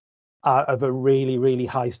are of a really, really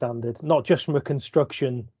high standard, not just from a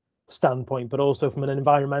construction standpoint, but also from an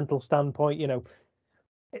environmental standpoint. You know,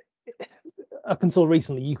 up until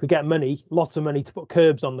recently, you could get lots of money to put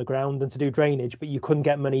curbs on the ground and to do drainage, but you couldn't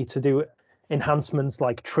get money to do enhancements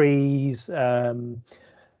like trees,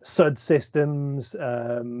 sud systems,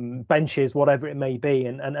 benches, whatever it may be.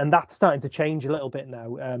 And that's starting to change a little bit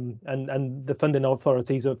now. And the funding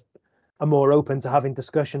authorities are more open to having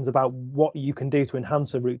discussions about what you can do to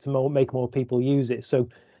enhance a route to make more people use it. So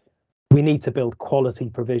we need to build quality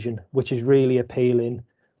provision, which is really appealing,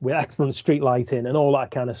 with excellent street lighting and all that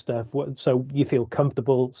kind of stuff, so you feel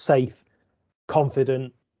comfortable, safe,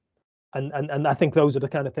 confident, and I think those are the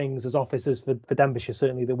kind of things as officers for Denbighshire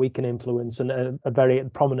certainly that we can influence and are very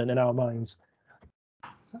prominent in our minds.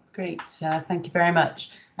 That's great. Thank you very much.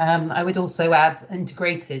 I would also add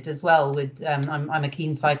integrated as well. I'm a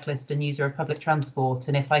keen cyclist and user of public transport,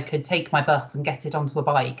 and if I could take my bus and get it onto a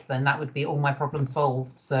bike, then that would be all my problems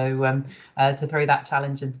solved. So to throw that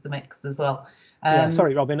challenge into the mix as well. Yeah,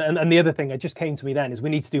 sorry, Robin. And the other thing that just came to me then is we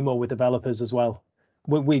need to do more with developers as well.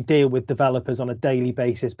 we deal with developers on a daily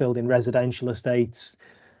basis, building residential estates,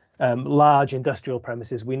 large industrial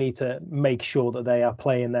premises. We need to make sure that they are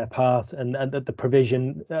playing their part, and that the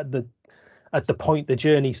provision at the point the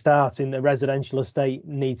journey starts in the residential estate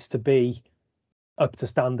needs to be up to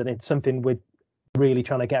standard. It's something we're really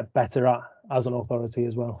trying to get better at as an authority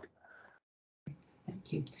as well.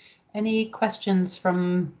 Thank you. Any questions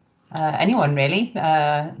from anyone really,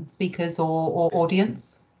 speakers or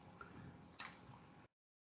audience?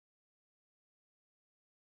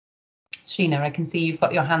 Sheena, I can see you've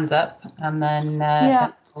got your hand up, and then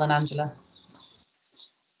Yeah. and Angela.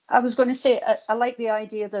 I was going to say, I like the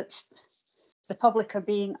idea that the public are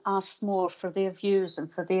being asked more for their views and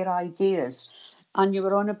for their ideas. And you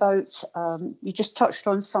were on about, you just touched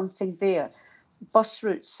on something there, bus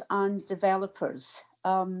routes and developers.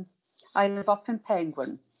 I live up in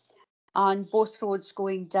Penguin, and both roads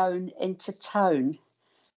going down into town,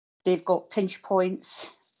 they've got pinch points.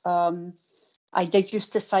 I did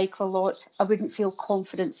used to cycle a lot. I wouldn't feel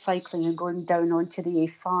confident cycling and going down onto the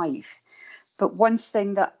A5. But one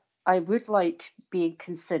thing that I would like being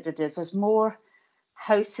considered is, as more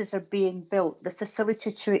houses are being built, the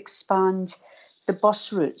facility to expand the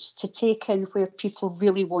bus routes to take in where people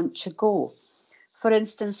really want to go. For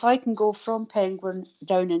instance, I can go from Penguin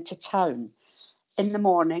down into town. In the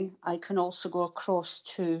morning, I can also go across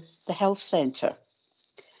to the health centre.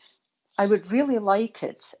 I would really like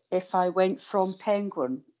it if I went from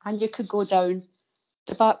Penguin and you could go down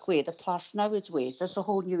the back way, the Plasnowid way. There's a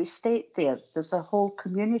whole new estate there. There's a whole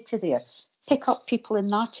community there. Pick up people in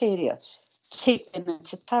that area, take them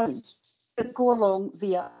into town, but go along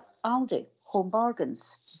via Aldi, Home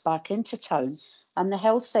Bargains, back into town, and the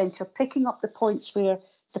health centre, picking up the points where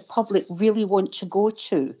the public really want to go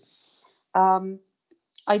to.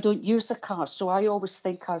 I don't use a car, so I always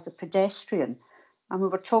think as a pedestrian. And we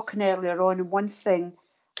were talking earlier on, and one thing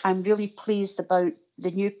I'm really pleased about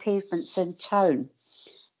the new pavements in town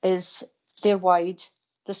is they're wide,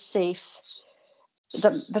 they're safe,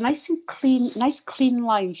 they're nice and clean, nice clean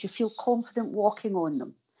lines. You feel confident walking on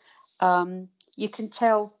them. You can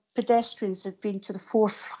tell pedestrians have been to the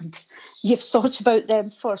forefront. You've thought about them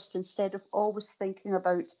first instead of always thinking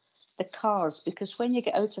about the cars, because when you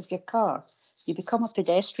get out of your car, you become a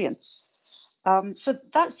pedestrian. So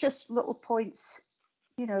that's just little points,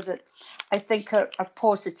 you know, that I think are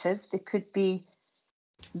positive. They could be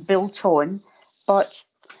built on, but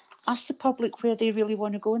ask the public where they really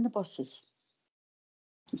want to go in the buses.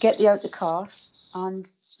 Get you out the car and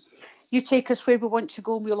you take us where we want to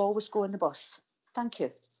go, and we'll always go in the bus. Thank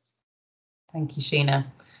you. Thank you, Sheena.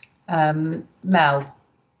 Mel.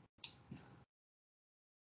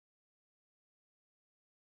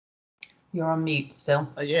 You're on mute still.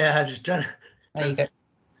 Yeah, I'm just trying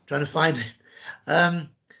to find it. I'm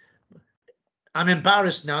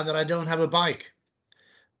embarrassed now that I don't have a bike.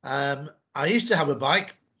 I used to have a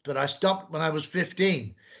bike, but I stopped when I was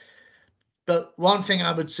 15. But one thing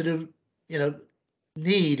I would sort of,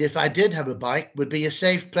 need if I did have a bike would be a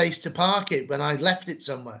safe place to park it when I left it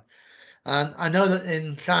somewhere. And I know that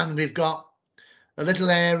in Llan we've got a little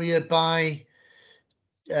area by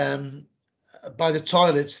the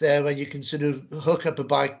toilets there where you can sort of hook up a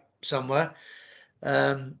bike somewhere.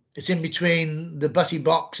 It's in between the butty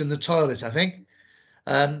box and the toilet, I think.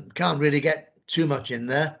 Can't really get too much in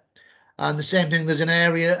there. And the same thing, there's an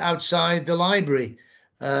area outside the library.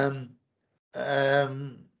 It's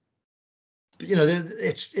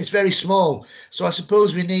very small. So I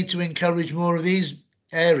suppose we need to encourage more of these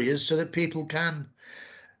areas so that people can,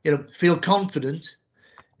 feel confident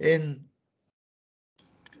in.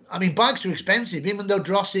 I mean, bikes are expensive, even though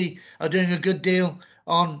Drossy are doing a good deal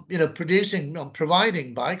on,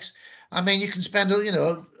 providing bikes. I mean, you can spend,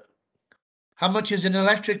 how much is an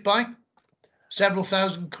electric bike? Several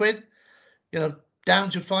thousand quid, down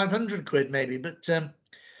to 500 quid maybe. But,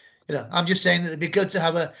 I'm just saying that it'd be good to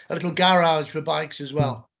have a little garage for bikes as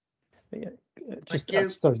well. Yeah,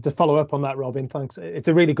 sorry, to follow up on that, Robin, thanks. It's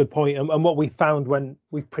a really good point. And what we found when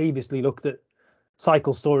we've previously looked at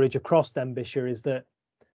cycle storage across Denbighshire is that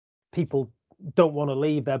people don't want to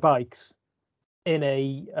leave their bikes in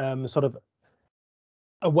a sort of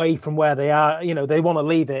away from where they are. They want to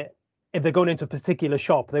leave it. If they're going into a particular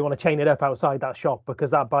shop, they want to chain it up outside that shop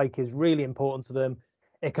because that bike is really important to them.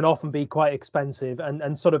 It can often be quite expensive,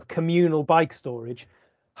 and sort of communal bike storage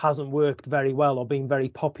hasn't worked very well or been very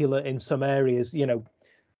popular in some areas.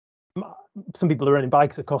 Some people are running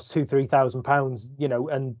bikes that cost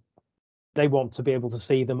 £2,000-3,000, and they want to be able to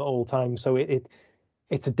see them at all times. So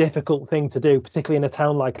it's a difficult thing to do, particularly in a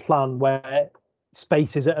town like Llan where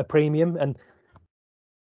space is at a premium. And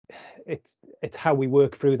it's how we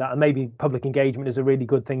work through that, and maybe public engagement is a really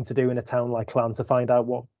good thing to do in a town like Llan to find out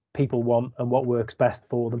what people want and what works best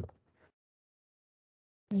for them.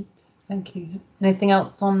 Great, thank you. Anything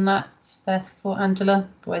else on that, Beth or Angela?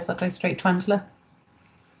 Otherwise, I'll go straight to Angela.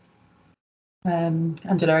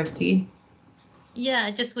 Angela, over to you. Yeah,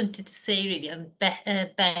 I just wanted to say really,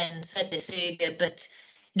 Ben said this earlier, but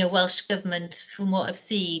Welsh Government, from what I've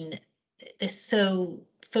seen, they're so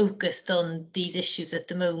focused on these issues at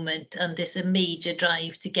the moment, and there's a major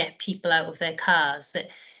drive to get people out of their cars,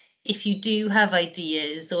 that if you do have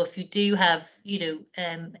ideas, or if you do have,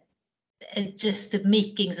 just the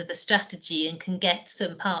makings of a strategy and can get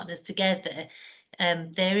some partners together,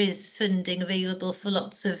 there is funding available for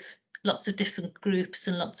lots of different groups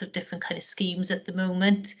and lots of different kind of schemes at the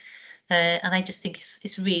moment. And I just think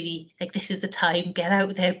it's really like, this is the time, get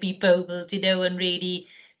out there, be bold, and really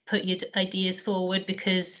put your ideas forward,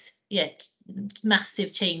 because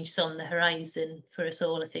massive changes on the horizon for us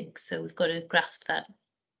all, I think. So we've got to grasp that.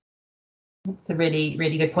 That's a really,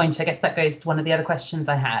 really good point. I guess that goes to one of the other questions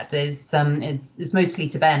I had, is mostly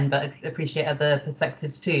to Ben, but I appreciate other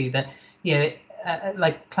perspectives too, that,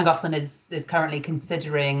 like Llangollen is currently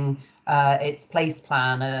considering its place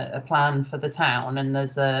plan, a plan for the town, and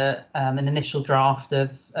there's an initial draft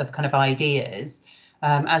of kind of ideas.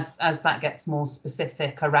 As that gets more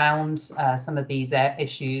specific around some of these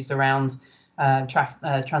issues around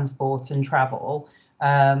transport and travel,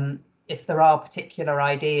 if there are particular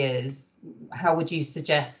ideas, how would you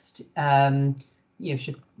suggest,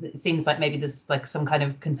 it seems like maybe there's like some kind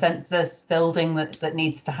of consensus building that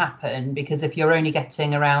needs to happen, because if you're only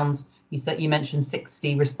getting around, you mentioned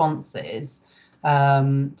 60 responses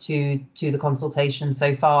to the consultation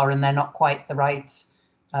so far, and they're not quite the right,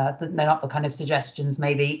 they're not the kind of suggestions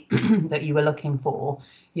maybe that you were looking for.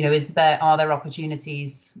 Are there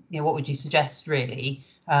opportunities? What would you suggest really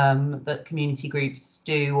that community groups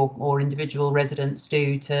do, or individual residents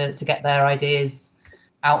do, to get their ideas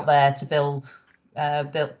out there, to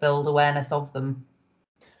build awareness of them?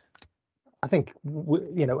 I think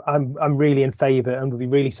I'm really in favour and would be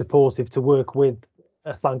really supportive to work with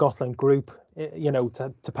a Llangollen group,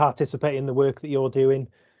 to participate in the work that you're doing,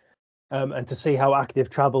 and to see how active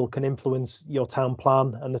travel can influence your town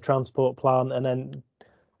plan and the transport plan, and then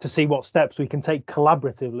to see what steps we can take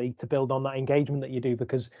collaboratively to build on that engagement that you do,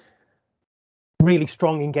 because really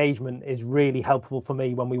strong engagement is really helpful for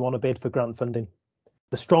me when we want to bid for grant funding.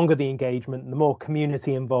 The stronger the engagement, the more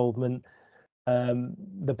community involvement,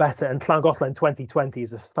 the better. And Llangollen 2020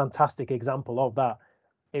 is a fantastic example of that.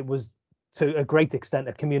 It was to a great extent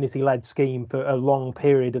a community-led scheme for a long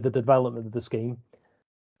period of the development of the scheme,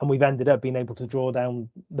 and we've ended up being able to draw down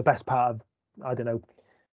the best part of, I don't know,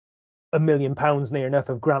 £1 million near enough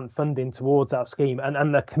of grant funding towards that scheme,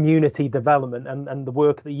 and the community development and the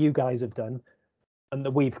work that you guys have done and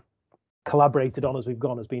that we've collaborated on as we've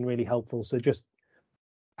gone has been really helpful. So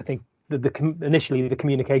I think initially the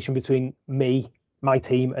communication between me, my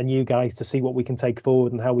team, and you guys to see what we can take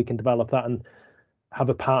forward and how we can develop that and have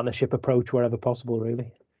a partnership approach wherever possible,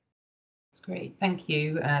 really. That's great, thank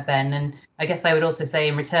you, Ben. And I guess I would also say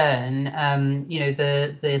in return,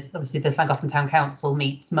 obviously the Llangollen Town Council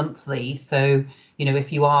meets monthly, so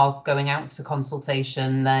if you are going out to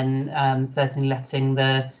consultation, then certainly letting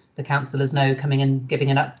the councillors know, coming and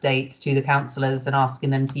giving an update to the councillors and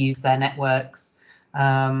asking them to use their networks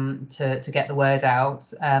to get the word out,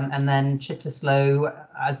 and then Cittaslow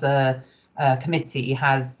as a committee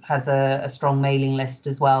has a strong mailing list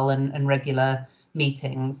as well, and regular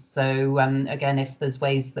meetings. So again, if there's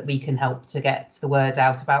ways that we can help to get the word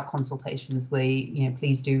out about consultations,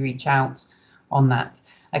 please do reach out on that.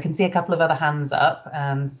 I can see a couple of other hands up.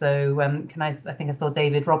 I think I saw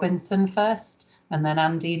David Robinson first, and then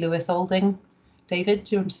Andy Lewis Olding. David,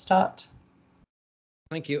 do you want to start?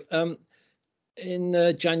 Thank you.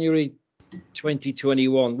 In January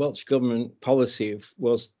 2021, Welsh Government policy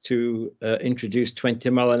was to introduce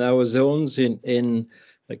 20-mile-an-hour zones in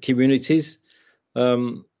communities.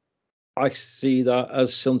 I see that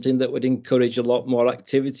as something that would encourage a lot more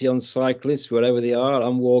activity on cyclists wherever they are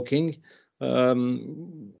and walking.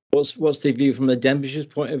 What's the view from the Denbishire's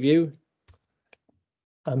point of view?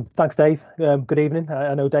 Thanks, Dave. Good evening.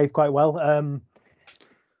 I know Dave quite well.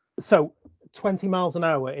 So 20 miles an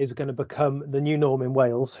hour is going to become the new norm in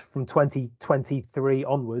Wales from 2023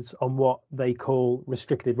 onwards on what they call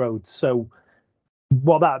restricted roads. So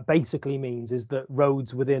what that basically means is that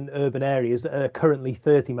roads within urban areas that are currently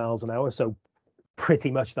 30 miles an hour, so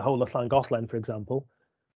pretty much the whole of Llangollen, for example,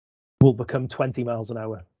 will become 20 miles an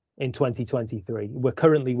hour in 2023. We're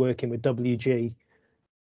currently working with WG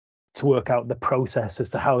to work out the process as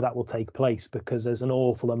to how that will take place, because there's an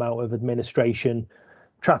awful amount of administration,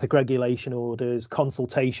 traffic regulation orders,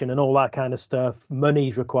 consultation and all that kind of stuff.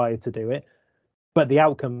 Money's required to do it, but the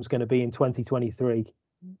outcome's going to be in 2023,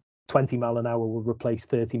 20 mile an hour will replace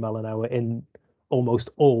 30 mile an hour in almost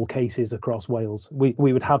all cases across Wales. We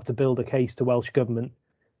would have to build a case to Welsh Government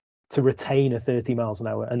to retain a 30 miles an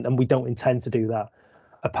hour, and we don't intend to do that,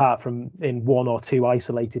 apart from in 1 or 2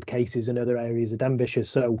 isolated cases in other areas of Denbighshire.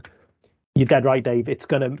 So you're dead right, Dave. It's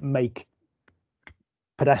going to make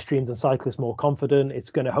pedestrians and cyclists more confident.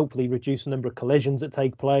 It's going to hopefully reduce the number of collisions that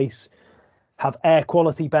take place, have air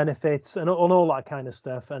quality benefits, and all that kind of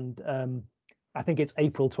stuff. And I think it's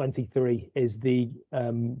April 23 is the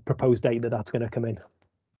proposed date that's going to come in.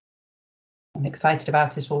 I'm excited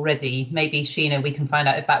about it already. Maybe, Sheena, we can find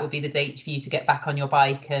out if that would be the date for you to get back on your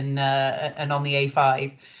bike and on the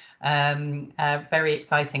A5. Very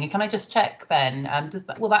exciting. And can I just check, Ben,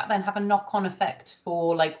 will that then have a knock-on effect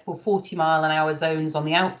for 40 mile an hour zones on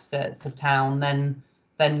the outskirts of town, then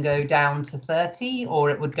go down to 30, or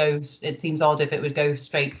it would go? It seems odd if it would go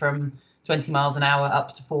straight from 20 miles an hour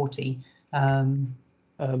up to 40. The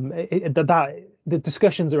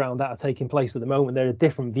discussions around that are taking place at the moment. There are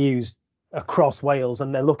different views across Wales,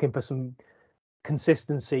 and they're looking for some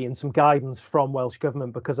consistency and some guidance from Welsh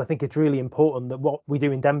Government, because I think it's really important that what we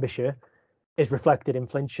do in Denbighshire is reflected in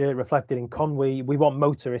Flintshire, reflected in Conwy. We want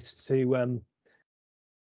motorists to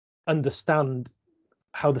understand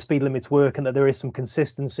how the speed limits work and that there is some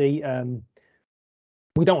consistency.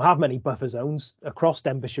 We don't have many buffer zones across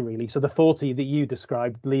Denbighshire, really. So the 40 that you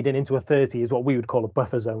described leading into a 30 is what we would call a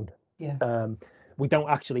buffer zone. Yeah. We don't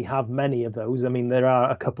actually have many of those. I mean, there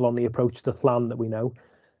are a couple on the approach to Llan that we know.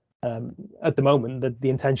 At the moment, the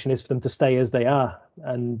intention is for them to stay as they are,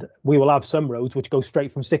 and we will have some roads which go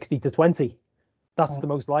straight from 60 to 20. That's the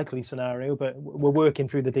most likely scenario, but we're working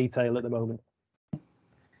through the detail at the moment.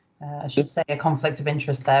 I should say a conflict of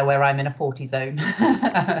interest there, where I'm in a 40 zone,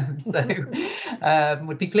 so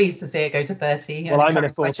would be pleased to see it go to 30. Well, I'm in a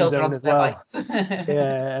 40 my children zone onto as their well. bikes.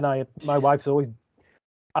 Yeah, and my wife's always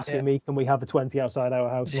asking me, can we have a 20 outside our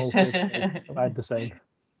house and all sorts. I had the same.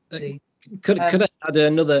 Could I add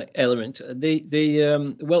another element?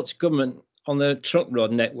 The Welsh Government on the truck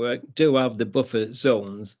road network do have the buffer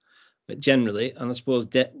zones generally, and I suppose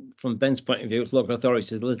from Ben's point of view, local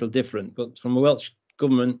authorities is a little different, but from a Welsh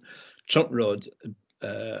Government truck road,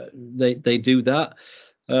 they do that.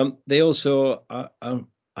 They also, I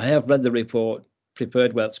have read the report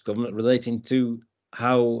prepared Welsh Government relating to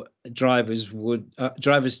how drivers'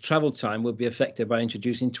 travel time would be affected by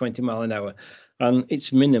introducing 20 mile an hour, and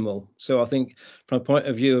it's minimal. So I think from a point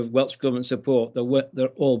of view of Welsh Government support, they're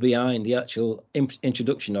all behind the actual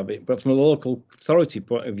introduction of it. But from a local authority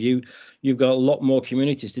point of view, you've got a lot more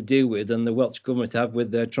communities to deal with than the Welsh Government have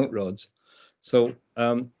with their trunk roads. So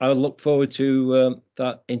I would look forward to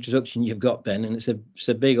that introduction you've got, Ben, and it's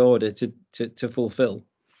a big order to fulfil.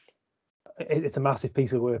 It's a massive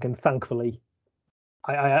piece of work, and thankfully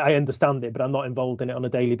I understand it, but I'm not involved in it on a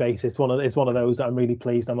daily basis. It's one of those that I'm really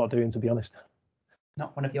pleased I'm not doing, to be honest.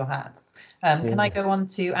 Not one of your hats. Can I go on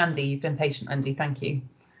to Andy? You've been patient, Andy. Thank you.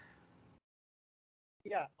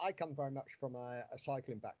 Yeah, I come very much from a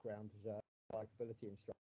cycling background as a bikeability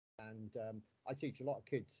instructor, and I teach a lot of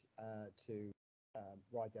kids to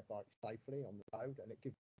ride their bikes safely on the road, and it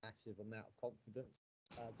gives a massive amount of confidence.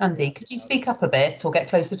 Andy, could you speak up a bit or get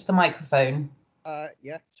closer to the microphone?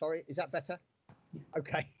 Yeah, sorry, is that better?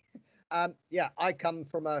 Okay. Yeah, I come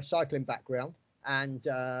from a cycling background, and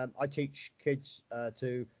I teach kids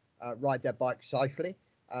to ride their bikes safely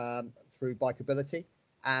through bikeability.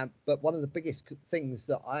 But one of the biggest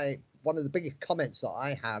comments that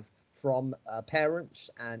I have from parents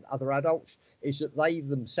and other adults is that they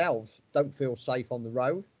themselves don't feel safe on the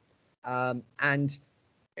road, and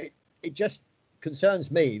it just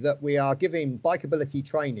concerns me that we are giving bikeability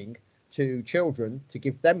training to children to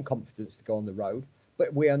give them confidence to go on the road,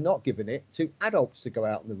 but we are not giving it to adults to go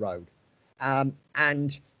out on the road.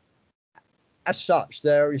 And as such,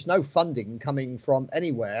 there is no funding coming from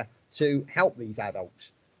anywhere to help these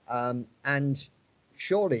adults. And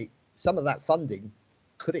surely some of that funding,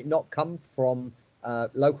 could it not come from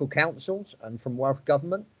local councils and from Welsh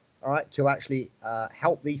Government, all right, to actually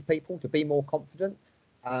help these people to be more confident?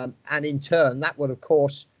 And in turn, that would, of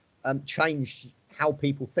course, change how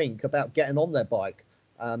people think about getting on their bike.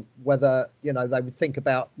 Whether, they would think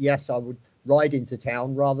about, yes, I would ride into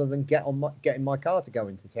town rather than get in my car to go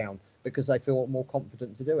into town, because they feel more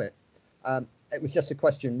confident to do it. It was just a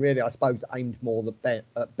question, really, I suppose, aimed more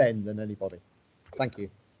at Ben than anybody. Thank you.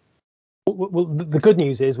 Well, the good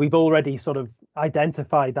news is we've already sort of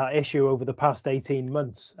identified that issue over the past 18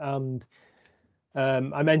 months. And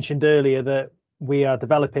I mentioned earlier that we are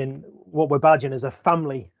developing what we're badging as a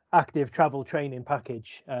family active travel training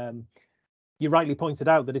package. You rightly pointed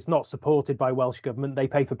out that it's not supported by Welsh Government. They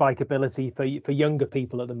pay for bikeability for younger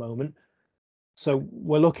people at the moment. So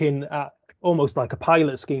we're looking at almost like a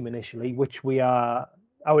pilot scheme initially, which we are,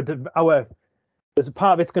 there's a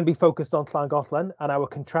part of it's going to be focused on Llangollen, and our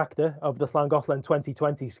contractor of the Llangollen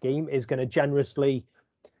 2020 scheme is going to generously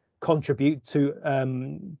contribute to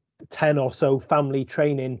 10 or so family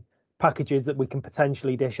training packages that we can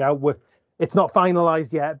potentially dish out. It's not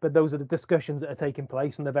finalised yet, but those are the discussions that are taking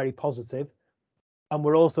place, and they're very positive. And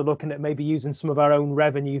we're also looking at maybe using some of our own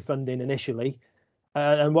revenue funding initially.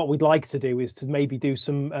 And what we'd like to do is to maybe do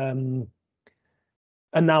some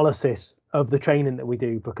analysis of the training that we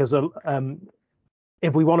do, because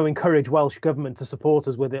if we want to encourage Welsh Government to support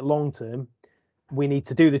us with it long term, we need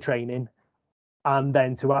to do the training and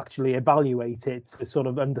then to actually evaluate it to sort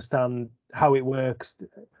of understand how it works,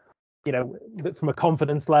 you know, from a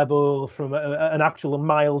confidence level, from an actual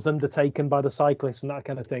miles undertaken by the cyclists and that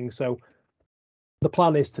kind of thing. So the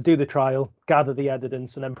plan is to do the trial, gather the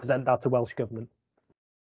evidence, and then present that to Welsh Government.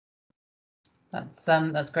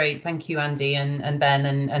 That's great. Thank you, Andy and Ben.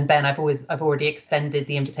 And Ben, I've already extended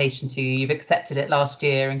the invitation to you. You've accepted it last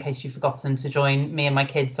year in case you've forgotten to join me and my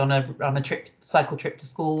kids on a cycle trip to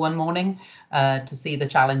school one morning to see the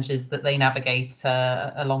challenges that they navigate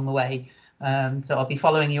along the way. So I'll be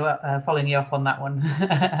following you up on that one.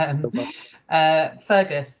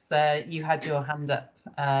 Fergus, you had your hand up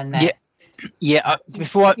next. Yeah.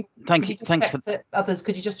 Thanks for others.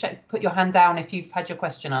 Could you just put your hand down if you've had your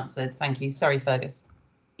question answered? Thank you. Sorry, Fergus.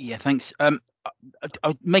 Yeah, thanks.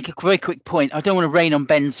 I'll make a very quick point. I don't want to rain on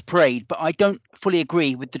Ben's parade, but I don't fully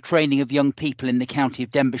agree with the training of young people in the county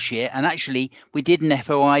of Denbighshire. And actually, we did an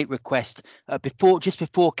FOI request just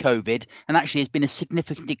before COVID, and actually, there's been a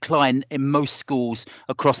significant decline in most schools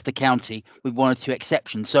across the county, with one or two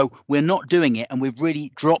exceptions. So we're not doing it, and we've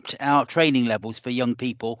really dropped our training levels for young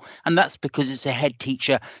people, and that's because it's a head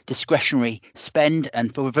teacher discretionary spend,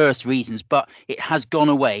 and for various reasons. But it has gone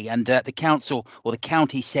away, and the council or the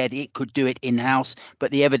county said it could do it in-house,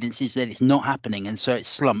 but the evidence is that it's not happening, and so it's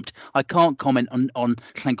slumped. I can't comment on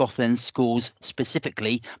Llangollen schools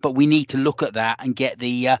specifically, but we need to look at that and get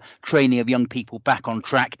the training of young people back on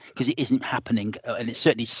track, because it isn't happening, and it's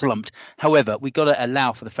certainly slumped. However, we've got to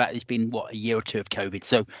allow for the fact it's been a year or two of COVID,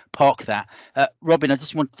 so park that. Robin, I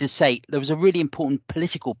just wanted to say there was a really important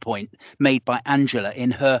political point made by Angela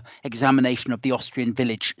in her examination of the Austrian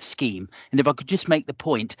village scheme, and if I could just make the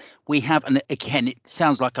point, we have, and again it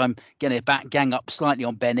sounds like I'm going to gang up slightly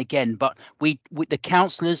on Ben again, but the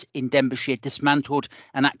councillors in Denbighshire dismantled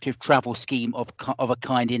an active travel scheme of a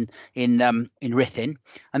kind in Ruthin,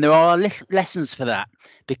 and there are lessons for that,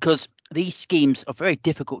 because these schemes are very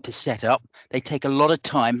difficult to set up. They take a lot of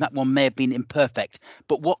time. That one may have been imperfect,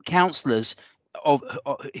 but what councillors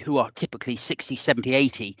who are typically 60, 70,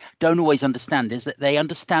 80 don't always understand is that they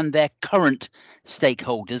understand their current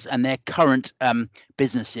stakeholders and their current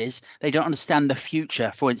businesses. They don't understand the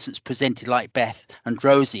future, for instance, presented like Beth and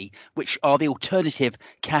Rosie, which are the alternative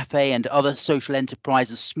cafe and other social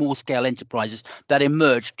enterprises, small scale enterprises that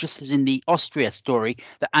emerged, just as in the Austria story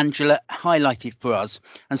that Angela highlighted for us.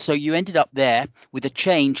 And so you ended up there with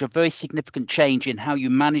a very significant change in how you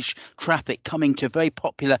manage traffic coming to very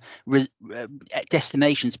popular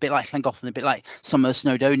destinations, a bit like Llangollen, a bit like some of the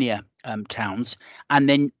Snowdonia towns. And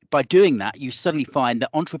then by doing that, you suddenly find that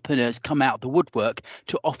entrepreneurs come out of the woodwork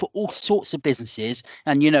to offer all sorts of businesses.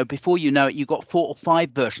 And, before you know it, you've got 4 or 5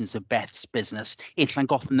 versions of Beth's business in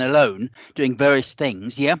Llangollen alone, doing various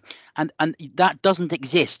things. Yeah. And that doesn't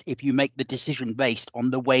exist if you make the decision based on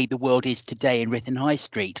the way the world is today in Ruthin High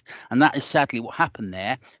Street. And that is sadly what happened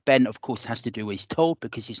there. Ben, of course, has to do what he's told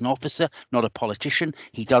because he's an officer, not a politician.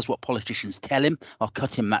 He does what politicians tell him. I'll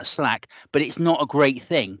cut him that slack. But it's not a great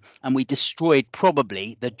thing. And we destroyed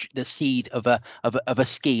probably the seed of a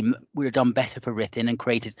scheme that would have done better for Ruthin and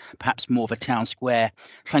created perhaps more of a town square.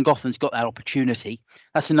 Llangollen's got that opportunity.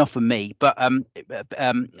 That's enough for me. But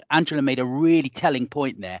Angela made a really telling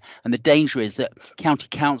point there. And the danger is that county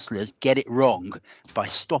councillors get it wrong by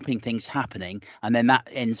stopping things happening. And then that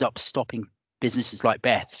ends up stopping businesses like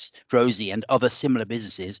Beth's, Rosie and other similar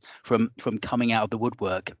businesses from coming out of the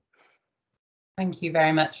woodwork. Thank you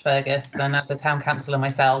very much, Fergus. And as a town councillor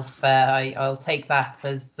myself, I'll take that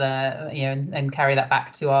as and carry that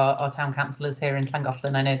back to our town councillors here in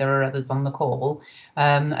Llangollen. I know there are others on the call.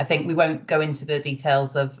 I think we won't go into the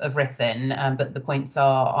details of Ruthin, but the points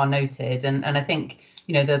are noted. And I think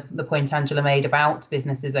you know, the point Angela made about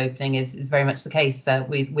businesses opening is very much the case.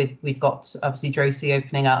 We've got obviously Drosi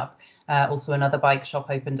opening up, also another bike shop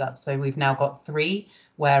opened up, so we've now got 3,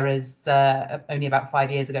 whereas only about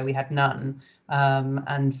 5 years ago we had none.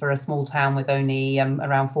 And for a small town with only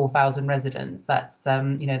around 4,000 residents, that's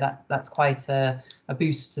you know, that's quite a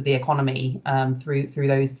boost to the economy through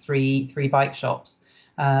those three bike shops,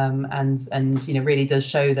 and you know, really does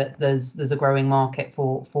show that there's a growing market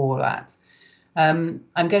for that.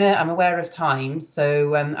 I'm aware of time,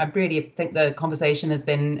 so I really think the conversation has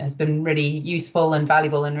been really useful and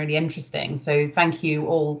valuable and really interesting. So thank you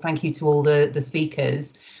to all the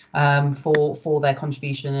speakers for their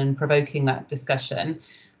contribution and provoking that discussion.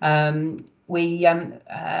 We're going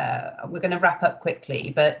to wrap up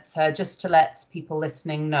quickly, but just to let people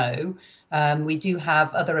listening know, we do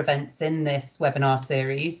have other events in this webinar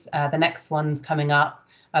series. The next one coming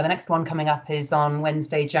up is on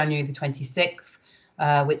Wednesday, January the 26th,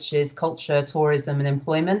 which is culture, tourism and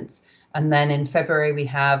employment. And then in February, we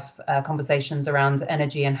have conversations around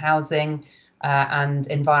energy and housing, and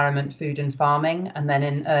environment, food and farming. And then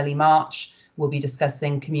in early March, we'll be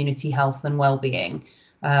discussing community health and well-being.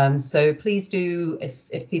 So please do,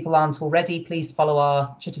 if people aren't already, please follow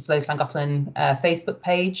our Cittaslow Llangollen Facebook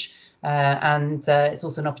page. And it's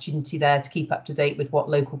also an opportunity there to keep up to date with what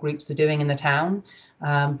local groups are doing in the town.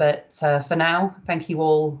 But for now, thank you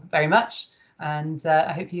all very much. And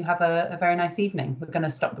I hope you have a very nice evening. We're going to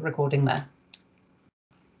stop the recording there.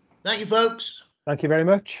 Thank you, folks. Thank you very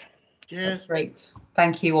much. Cheers. That's great.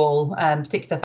 Thank you all. Particular